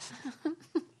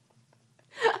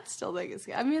 I still think it's,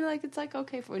 I mean, like, it's like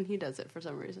okay for when he does it for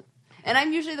some reason. And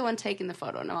I'm usually the one taking the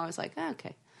photo. And I'm always like,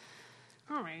 okay.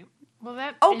 All right. Well,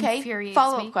 that Okay, infuriates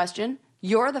follow-up me. question.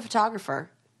 You're the photographer.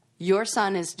 Your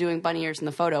son is doing bunny ears in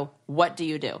the photo. What do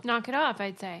you do? Knock it off,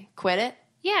 I'd say. Quit it?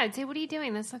 Yeah, I'd say, what are you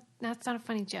doing? That's not a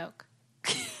funny joke.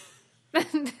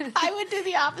 I would do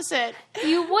the opposite.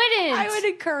 You wouldn't. I would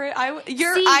encourage. See,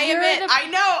 I you're admit. the- I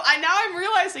know. I'm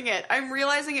realizing it. I'm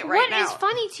realizing it right What now. is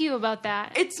funny to you about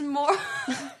that? It's more.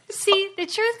 See, the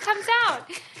truth comes out.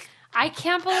 I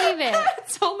can't believe it.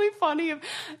 It's only funny if.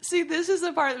 See, this is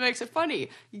the part that makes it funny.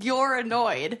 You're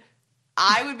annoyed.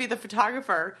 I would be the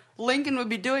photographer. Lincoln would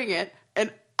be doing it,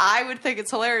 and I would think it's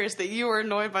hilarious that you were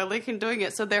annoyed by Lincoln doing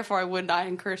it. So therefore, I would not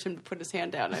encourage him to put his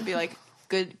hand down. I'd be like,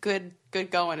 "Good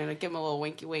going," and I'd give him a little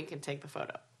winky wink and take the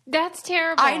photo. That's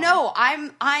terrible. I know.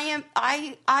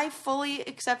 I fully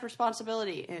accept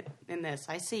responsibility in this.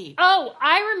 I see. Oh,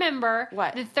 I remember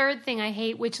What? the third thing I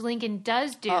hate, which Lincoln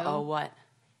does do. Uh-oh, what?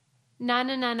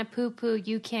 Nana nana poo poo,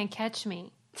 you can't catch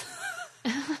me.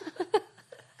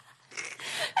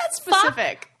 That's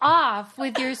specific. Off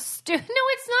with your No,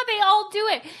 it's not. They all do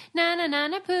it. Nana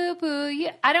nana poo poo.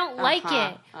 I don't like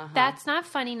it. That's not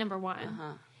funny, number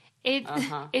one.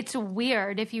 It's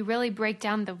weird if you really break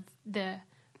down the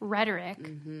rhetoric.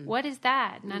 What is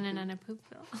that? Na poop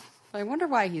pill. I wonder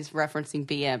why he's referencing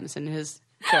BMs in his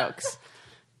jokes.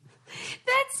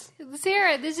 That's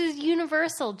Sarah. This is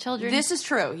universal, children. This is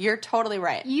true. You're totally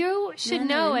right. You should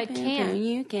know it can.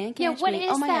 You can't catch Yeah, what me.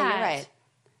 is Oh my that? God, you're right.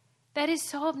 That is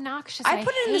so obnoxious. I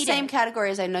put it in the hate same category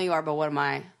as I know you are, but what am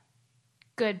I?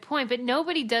 Good point. But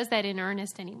nobody does that in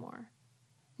earnest anymore.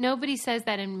 Nobody says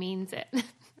that and means it.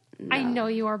 No. I know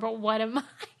you are, but what am I?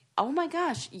 Oh my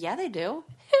gosh. Yeah, they do.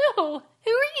 Who?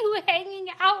 Who are you hanging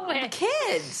out with? The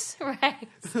kids. Right.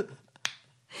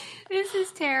 This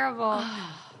is terrible.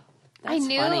 I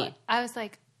knew. Funny. I was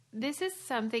like, this is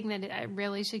something that I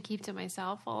really should keep to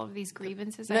myself, all of these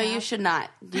grievances. No, you should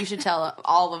not. You should tell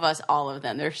all of us all of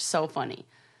them. They're so funny.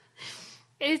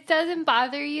 It doesn't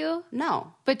bother you?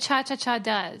 No. But cha-cha-cha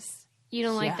does. You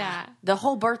don't like that? The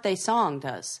whole birthday song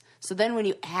does. So then when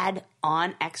you add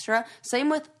on extra, same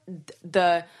with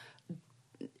the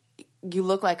you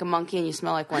look like a monkey and you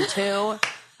smell like one too.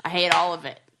 I hate all of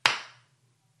it.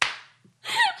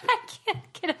 I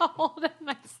can't get a hold of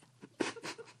myself.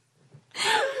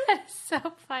 That's so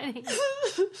funny.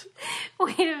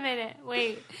 Wait a minute.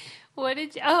 Wait. What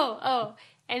did you... Oh.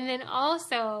 And then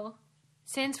also,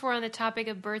 since we're on the topic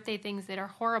of birthday things that are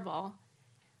horrible,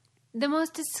 the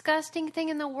most disgusting thing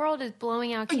in the world is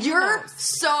blowing out candles. You're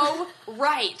so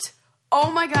right.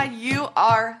 Oh my God, you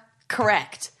are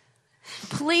correct.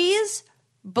 Please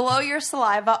blow your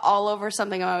saliva all over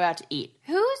something I'm about to eat.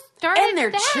 Who started And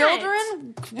their that?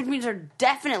 children, which means they're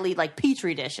definitely like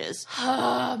petri dishes.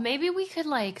 Maybe we could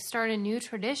start a new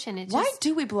tradition. Why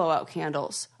do we blow out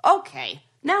candles? Okay,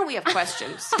 now we have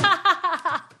questions.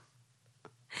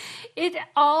 It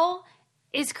all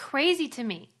is crazy to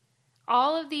me.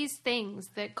 All of these things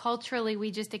that culturally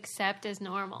we just accept as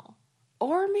normal.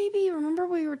 Or maybe, remember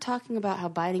we were talking about how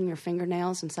biting your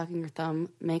fingernails and sucking your thumb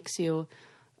makes you,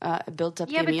 builds up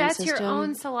the immune system? Yeah, but that's your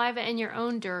own saliva and your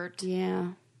own dirt. Yeah.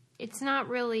 It's not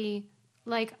really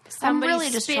like I'm somebody really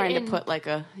just trying in. to put like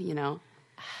a,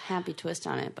 happy twist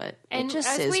on it, but And it just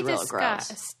as is we real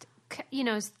discussed,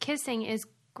 gross. Kissing is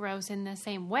gross in the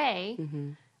same way,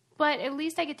 Mm-hmm. but at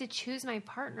least I get to choose my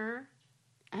partner.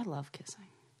 I love kissing.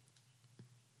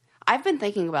 I've been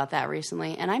thinking about that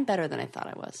recently, and I'm better than I thought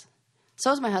I was.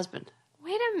 So is my husband.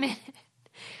 Wait a minute.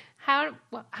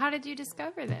 How did you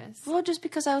discover this? Well, just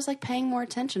because I was like paying more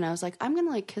attention. I was like, I'm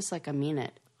going to kiss like I mean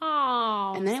it.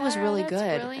 Oh, And then it was Sarah, really that's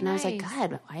good. really and I was like, nice.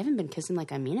 God, I haven't been kissing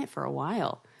like I mean it for a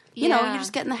while. You Yeah. you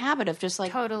just get in the habit of just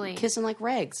like Totally. kissing like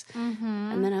regs.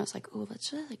 Mm-hmm. And then I was like, oh,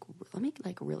 let me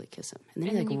really kiss him. And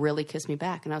then he really kissed me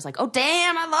back. And I was like, oh,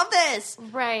 damn, I love this.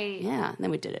 Right. Yeah. And then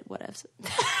we did it. Whatever.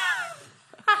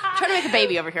 Trying to make a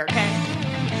baby over here, okay?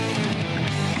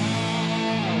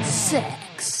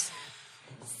 Sex.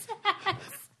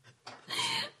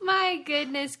 My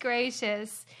goodness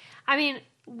gracious. I mean,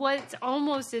 what's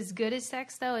almost as good as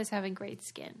sex, though, is having great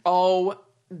skin. Oh,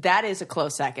 that is a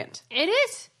close second. It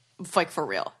is. Like, for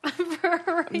real.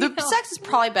 For real. The sex is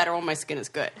probably better when my skin is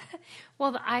good.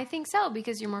 Well, I think so,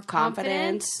 because you're more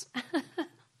confident.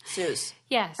 Suze.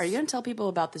 Yes. Are you going to tell people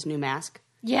about this new mask?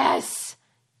 Yes.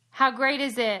 How great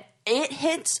is it? It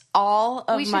hits all of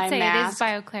my mask. We should say it is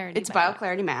BioClarity. It's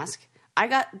BioClarity mask.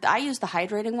 I use the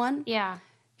hydrating one. Yeah.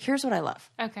 Here's what I love.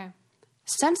 Okay.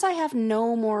 Since I have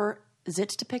no more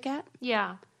zits to pick at,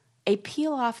 Yeah. a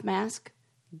peel-off mask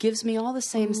gives me all the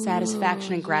same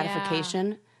satisfaction and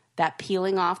gratification, that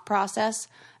peeling off process,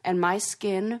 and my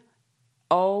skin,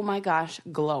 oh my gosh,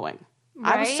 glowing.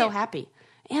 Right? I was so happy.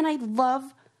 And I love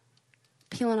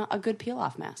peeling a good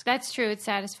peel-off mask. That's true. It's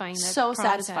satisfying. So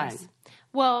satisfying.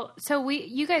 Well, so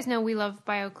you guys know we love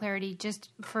BioClarity just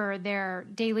for their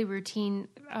daily routine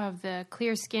of the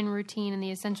clear skin routine and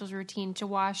the essentials routine to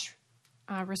wash,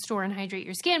 restore, and hydrate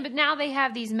your skin. But now they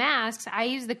have these masks. I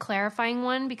use the clarifying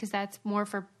one because that's more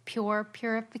for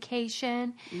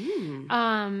purification.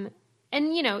 And,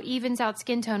 evens out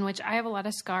skin tone, which I have a lot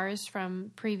of scars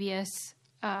from previous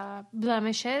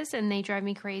blemishes, and they drive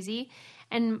me crazy.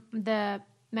 And the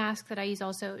mask that I use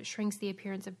also shrinks the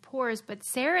appearance of pores. But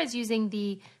Sarah's using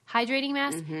the hydrating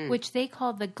mask, which they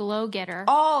call the Glow Getter.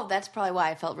 Oh, that's probably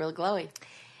why I felt really glowy.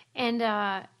 And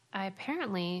I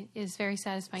apparently is very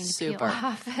satisfying to Super. peel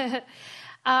off.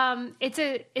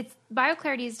 It's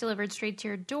BioClarity is delivered straight to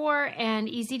your door and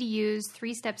easy to use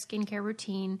 3-step skincare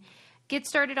routine. Get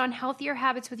started on healthier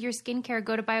habits with your skincare.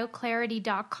 Go to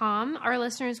bioclarity.com. Our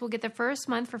listeners will get the first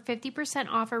month for 50%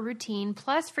 off a routine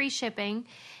plus free shipping.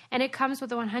 And it comes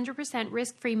with a 100%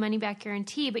 risk-free money-back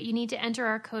guarantee. But you need to enter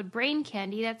our code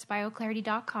BRAINCANDY. That's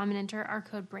bioclarity.com and enter our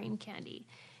code BRAINCANDY.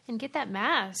 And get that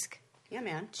mask. Yeah,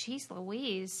 man. Jeez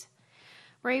Louise.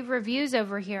 rave reviews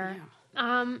over here.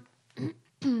 Yeah.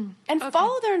 And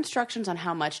follow their instructions on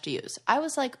how much to use. I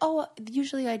was like, oh,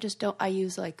 usually I just don't. I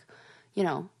use like, you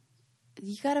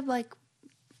gotta like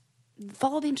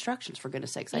follow the instructions for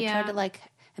goodness sakes. I tried to like,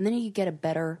 and then you get a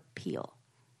better peel.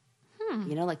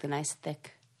 Like the nice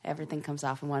thick. Everything comes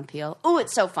off in one peel. Ooh,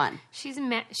 it's so fun. She's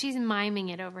miming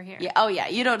it over here. Yeah. Oh yeah.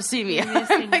 You don't see me.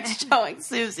 I'm like showing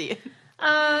Susie.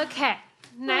 Okay.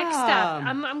 Next up,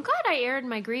 I'm glad I aired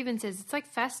my grievances. It's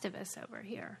like Festivus over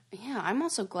here. Yeah, I'm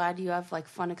also glad you have like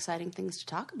fun, exciting things to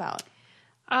talk about.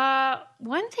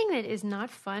 One thing that is not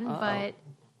fun, but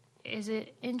is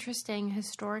it interesting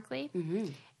historically,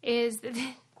 is that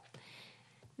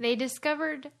they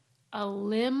discovered a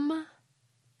limb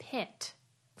pit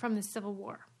from the Civil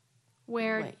War,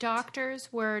 where doctors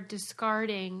were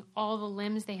discarding all the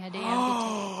limbs they had to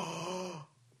amputate.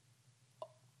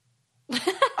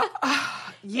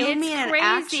 You mean an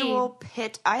actual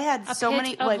pit? I had so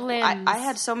many limbs. I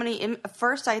had so many.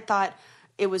 First, I thought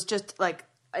it was just like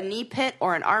a knee pit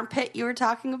or an arm pit you were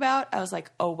talking about. I was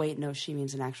like, oh wait, no, she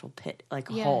means an actual pit,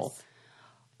 like a hole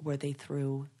where they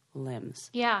threw limbs.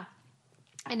 Yeah,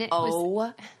 and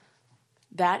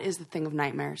that is the thing of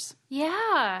nightmares.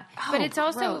 Yeah, but it's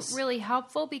also gross. really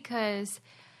helpful because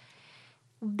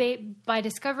by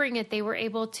discovering it, they were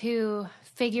able to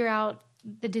figure out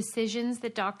the decisions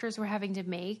that doctors were having to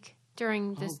make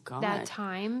during that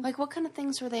time. Like, what kind of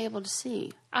things were they able to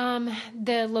see?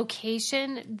 The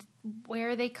location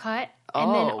where they cut,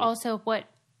 and then also what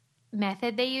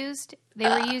method they used. They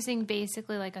were using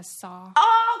basically like a saw.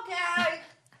 Okay.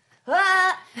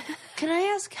 Can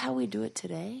I ask how we do it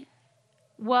today?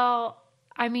 Well,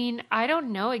 I mean, I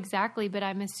don't know exactly, but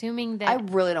I'm assuming that... I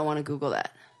really don't want to Google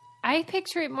that. I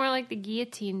picture it more like the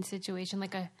guillotine situation,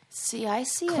 like a I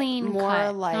see clean it more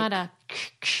cut, like... not a...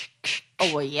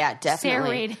 Oh, well, yeah,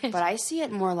 definitely. Serrated. But I see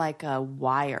it more like a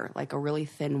wire, like a really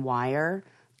thin wire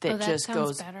that just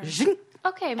goes... better.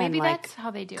 Okay, maybe and, that's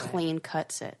how they do it. Clean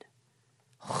cuts it.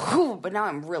 Whew, but now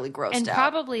I'm really grossed and out.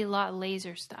 probably a lot of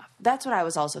laser stuff. That's what I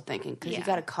was also thinking, because you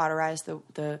got to cauterize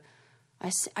the...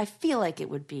 I feel like it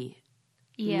would be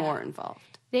more involved.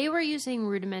 They were using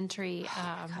rudimentary...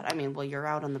 God, I mean, well, you're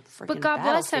out on the freaking But God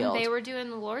bless them, battlefield. they were doing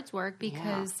the Lord's work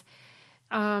because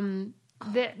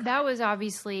that was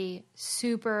obviously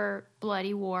super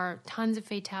bloody war, tons of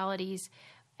fatalities.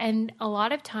 And a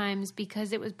lot of times,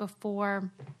 because it was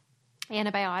before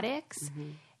antibiotics,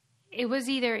 it was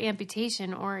either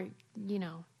amputation or,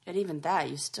 And even that,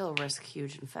 you still risk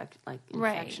huge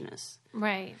infectionness.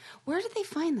 Right. Where did they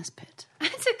find this pit?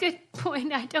 That's a good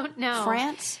point. I don't know.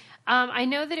 France? I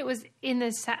know that it was in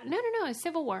the... No,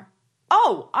 Civil War.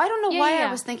 Oh, I don't know why yeah.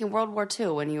 I was thinking World War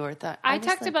II when you were... I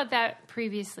talked about that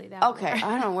previously. Okay, I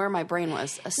don't know where my brain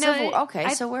was. So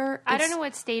where... I don't know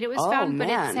what state it was found, but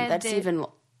it said that's even...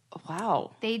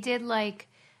 Wow. They did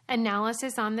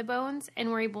analysis on the bones and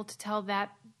were able to tell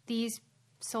that these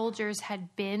soldiers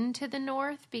had been to the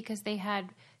north because they had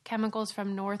chemicals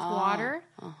from North water.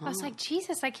 I was like,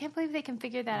 Jesus, I can't believe they can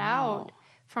figure that out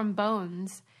from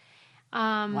bones.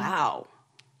 Wow.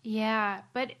 Yeah,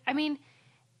 but I mean,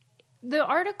 the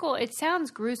article, it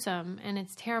sounds gruesome and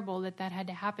it's terrible that had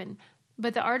to happen.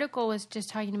 But the article was just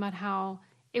talking about how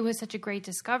it was such a great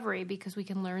discovery because we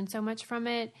can learn so much from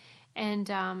it.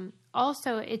 And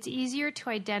also, it's easier to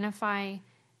identify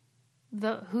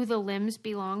who the limbs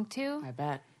belong to. I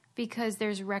bet. Because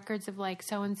there's records of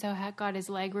so-and-so got his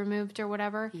leg removed or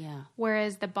whatever. Yeah.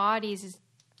 Whereas the bodies is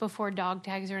before dog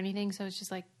tags or anything. So it's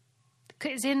just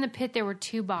because in the pit there were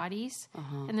two bodies.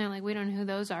 And they're like, we don't know who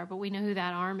those are, but we know who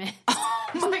that arm is.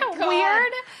 Oh my God.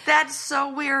 Weird? That's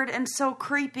so weird and so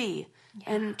creepy.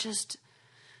 Yeah. And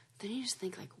then you just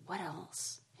think what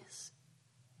else is...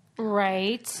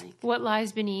 Right. What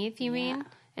lies beneath, you mean?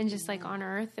 And just on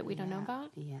Earth that we don't know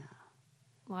about? Yeah.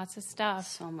 Lots of stuff.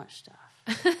 So much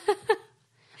stuff.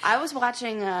 I was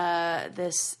watching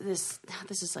this is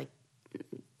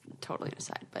totally an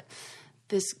aside, but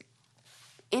this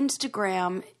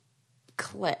Instagram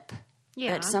clip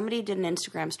that somebody did an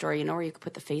Instagram story, where you could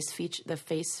put the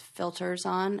face filters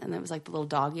on, and it was the little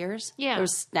dog ears. Yeah. It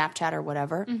was Snapchat or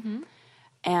whatever.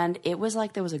 And it was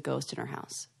there was a ghost in her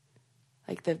house.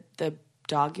 The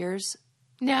dog ears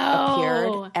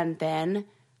appeared and then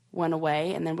went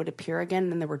away and then would appear again,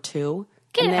 and then there were two.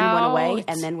 Get and then out. went away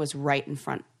and then was right in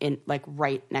front,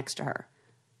 right next to her.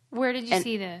 Where did you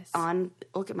see this?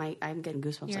 Look at I'm getting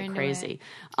goosebumps You're like into crazy. It.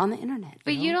 On the internet.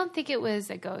 But you don't think it was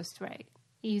a ghost, right?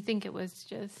 You think it was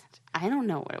just... I don't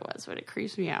know what it was, but it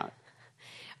creeps me out.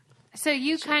 So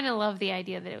you kind of love the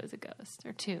idea that it was a ghost,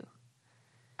 or two?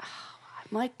 I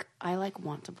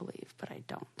want to believe, but I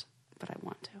don't. But I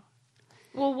want to.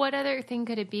 Well, what other thing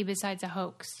could it be besides a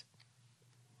hoax?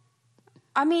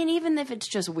 I mean, even if it's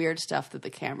just weird stuff that the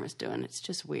camera's doing, it's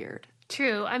just weird.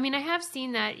 True. I mean, I have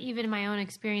seen that even in my own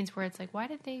experience where it's like, why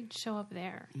did they show up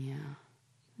there? Yeah.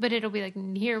 But it'll be like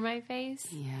near my face.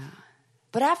 Yeah.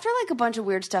 But after like a bunch of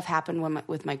weird stuff happened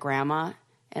with my grandma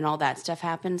and all that stuff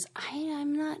happens,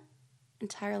 I'm not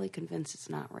entirely convinced it's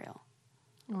not real.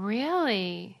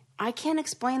 Really? I can't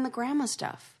explain the grandma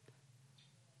stuff.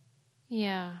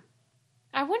 Yeah.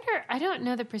 I wonder, I don't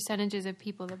know the percentages of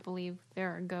people that believe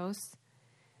there are ghosts.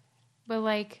 But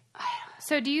like,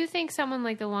 so do you think someone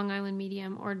like the Long Island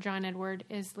Medium or John Edward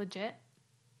is legit?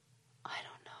 I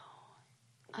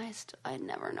don't know. I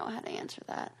never know how to answer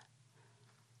that.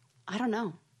 I don't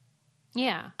know.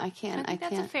 Yeah. I can't. I think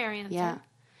that's a fair answer. Yeah.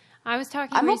 I was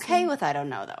talking I'm recently. okay with I don't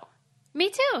know, though. Me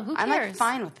too. Who cares? I'm like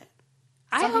fine with it.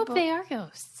 I hope they are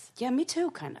ghosts. Yeah, me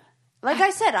too, kind of. Like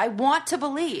I said, I want to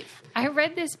believe. I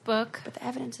read this book. But the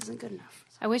evidence isn't good enough.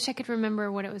 I wish I could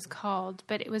remember what it was called,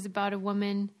 but it was about a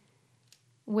woman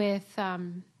with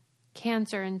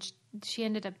cancer, and she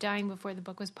ended up dying before the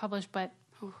book was published, but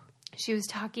she was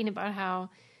talking about how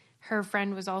her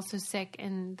friend was also sick,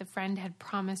 and the friend had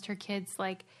promised her kids,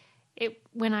 like,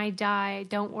 when I die,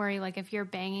 don't worry, like, if you're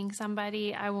banging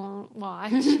somebody, I won't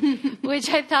watch, which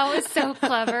I thought was so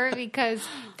clever, because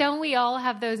don't we all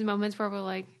have those moments where we're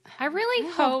like, I really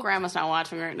hope Grandma's not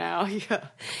watching right now. Yeah.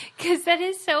 Because that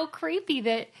is so creepy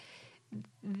that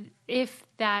if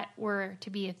that were to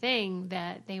be a thing,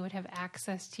 that they would have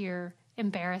access to your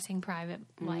embarrassing private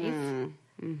life.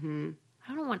 Mm-hmm.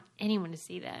 I don't want anyone to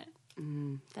see that.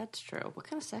 That's true. What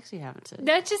kind of sex are you having today?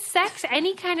 That's just sex.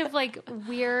 Any kind of like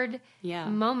weird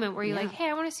moment where you're like, hey,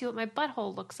 I want to see what my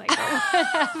butthole looks like. Or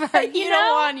whatever, you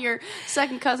don't want your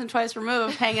second cousin twice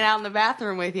removed hanging out in the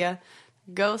bathroom with you.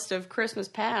 Ghost of Christmas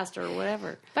past or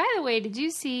whatever. By the way, did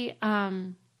you see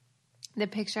the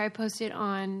picture I posted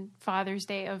on Father's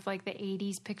Day of like the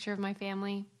 80s picture of my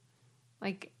family?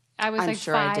 Like I was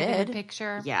sure 5 I did. in the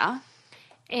picture. Yeah.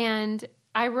 And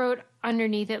I wrote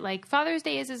underneath it like, Father's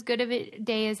Day is as good of a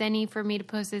day as any for me to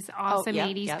post this awesome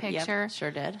 80s picture. Yep,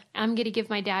 sure did. I'm going to give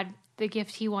my dad the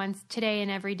gift he wants today and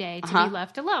every day to be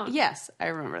left alone. Yes, I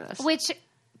remember this. Which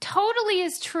totally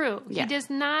is true. Yeah. He does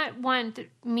not want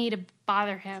me to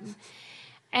bother him.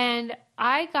 And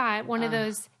I got one of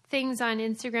those things on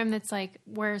Instagram that's like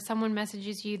where someone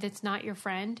messages you that's not your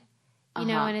friend, you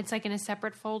know, and it's like in a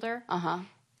separate folder.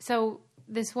 So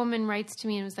this woman writes to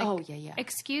me and was like,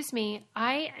 excuse me,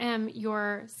 I am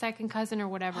your second cousin or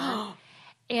whatever.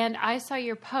 And I saw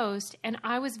your post and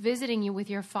I was visiting you with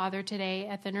your father today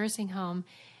at the nursing home.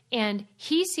 And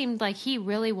he seemed like he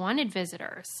really wanted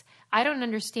visitors. I don't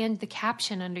understand the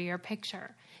caption under your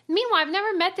picture. Meanwhile, I've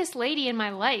never met this lady in my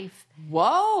life.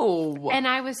 Whoa. And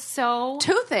I was so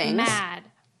Two things. mad.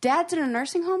 Dad's in a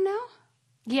nursing home now?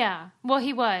 Yeah. Well,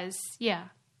 he was. Yeah.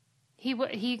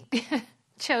 He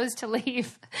chose to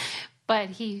leave, but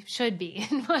he should be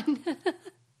in one.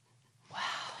 Wow.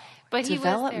 But he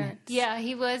was there. Yeah,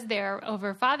 he was there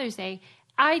over Father's Day.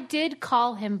 I did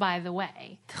call him, by the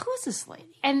way. Who's this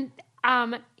lady? And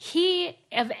he,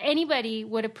 if anybody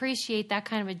would appreciate that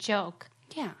kind of a joke.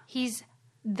 Yeah. He's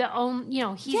the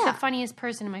only, he's the funniest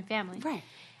person in my family. Right.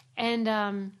 And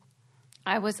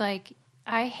I was like,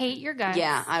 I hate your guts.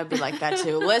 Yeah, I would be like that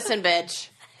too. Listen, bitch.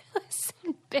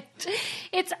 Listen, bitch.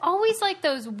 It's always like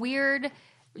those weird,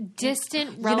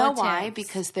 distant relatives. You know why?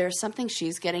 Because there's something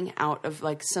she's getting out of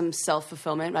like some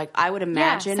self-fulfillment. Like I would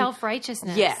imagine. Yeah,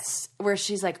 self-righteousness. Yes. Where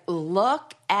she's like,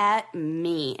 look at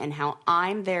me and how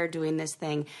I'm there doing this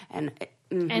thing. And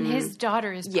his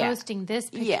daughter is posting this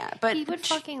picture. Yeah, but he would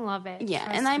fucking love it. Yeah,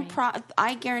 and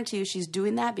I guarantee you she's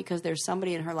doing that because there's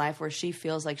somebody in her life where she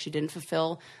feels like she didn't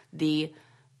fulfill the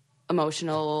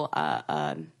emotional,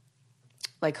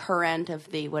 like her end of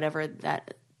the whatever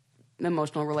that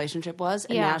emotional relationship was,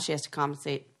 and now she has to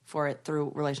compensate for it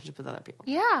through relationship with other people.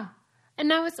 Yeah, and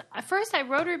at first I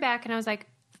wrote her back and I was like,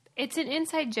 it's an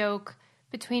inside joke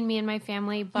between me and my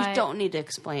family, but you don't need to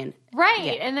explain. Right.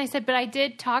 Yeah. And I said, but I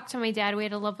did talk to my dad. We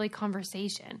had a lovely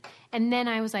conversation. And then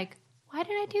I was like, why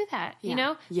did I do that? Yeah. You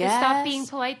know? Yes, the stop being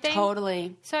polite thing.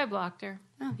 Totally. So I blocked her.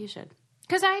 Oh, you should.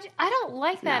 Because I don't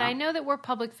like that. No. I know that we're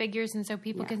public figures and so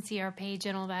people can see our page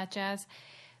and all that jazz.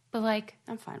 But like,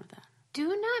 I'm fine with that. Do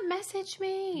not message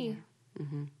me. Yeah.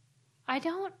 Mm-hmm. I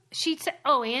don't. She said,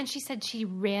 and she said she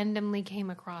randomly came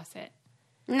across it.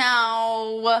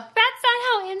 No. That's not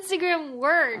how Instagram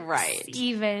works. Right.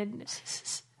 Even.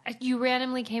 You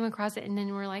randomly came across it and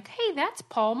then we're like, hey, that's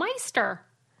Paul Meister.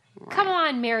 Right. Come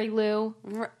on, Mary Lou.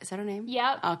 Is that her name?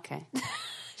 Yep. Okay.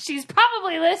 She's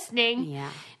probably listening. Yeah.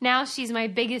 Now she's my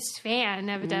biggest fan,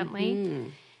 evidently. Mm-hmm.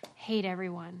 hate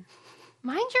everyone.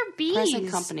 Mind your bees. Present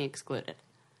company excluded.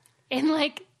 And,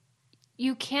 like,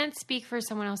 you can't speak for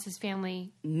someone else's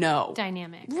family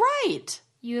dynamic. Right.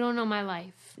 You don't know my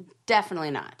life.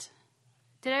 Definitely not.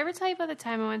 Did I ever tell you about the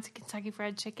time I went to Kentucky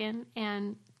Fried Chicken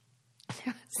and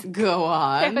Go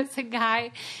on. there was a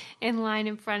guy in line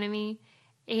in front of me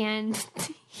and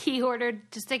he ordered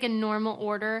just like a normal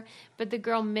order, but the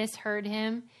girl misheard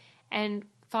him and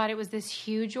thought it was this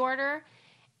huge order.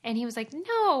 And he was like,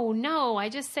 no, I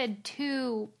just said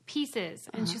 2 pieces.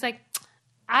 And she's like,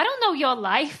 I don't know your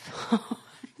life. Oh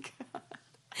my God.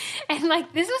 And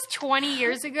like, this was 20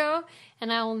 years ago.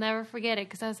 And I will never forget it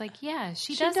because I was like, yeah,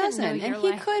 she doesn't know your and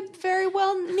life. he could very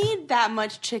well need that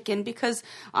much chicken because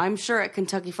I'm sure at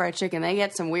Kentucky Fried Chicken they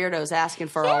get some weirdos asking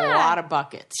for a lot of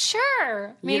buckets.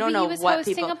 Sure. Maybe You don't know he was what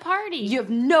hosting people, a party. You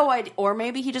have no idea. Or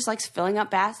maybe he just likes filling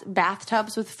up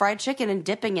bathtubs with fried chicken and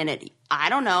dipping in it. I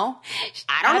don't know.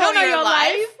 I don't know your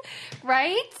life.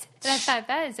 Right? And I thought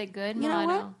that is a good You motto.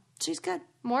 know what? She's good.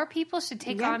 More people should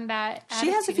take on that attitude.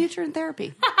 She has a future in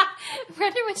therapy.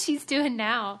 Wonder what she's doing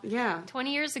now. Yeah.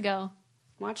 20 years ago.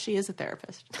 Watch, she is a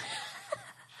therapist.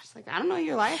 She's like, I don't know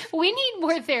your life. We need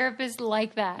more therapists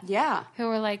like that. Yeah. Who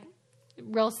are like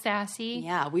real sassy.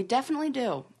 Yeah, we definitely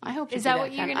do. I hope you Is do that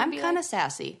what you're kind gonna of, be I'm kind like? of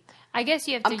sassy. I guess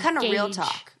you have to I'm kind of real gauge.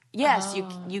 talk. Yes,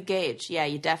 Oh. you gauge. Yeah,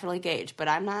 you definitely gauge. But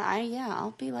I'm not.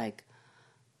 I'll be like,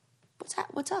 what's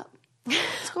up?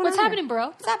 What's going What's on happening, here? bro?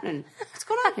 What's happening? What's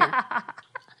going on here?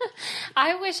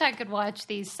 I wish I could watch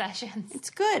these sessions.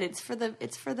 It's good. It's for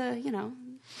the. You know.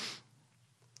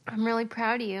 I'm really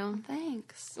proud of you.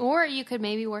 Thanks. Or you could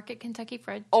maybe work at Kentucky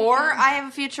Fried Chicken. Or I have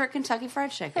a future at Kentucky Fried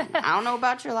Chicken. I don't know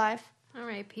about your life. All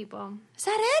right, people. Is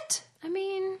that it? I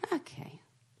mean, Okay.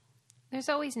 there's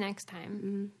always next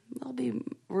time. There'll be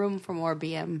room for more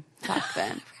BM talk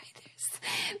then.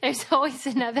 There's always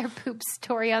another poop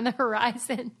story on the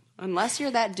horizon. Unless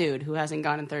you're that dude who hasn't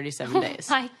gone in 37 days.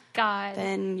 Oh my God.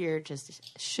 Then you're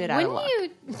just shit out of luck.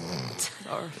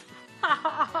 Or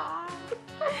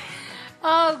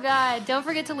Oh, God. Don't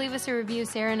forget to leave us a review.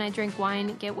 Sarah and I drink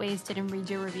wine, get wasted, and read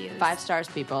your reviews. 5 stars,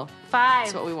 people. 5.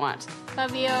 That's what we want.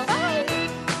 Love you.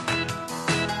 Bye.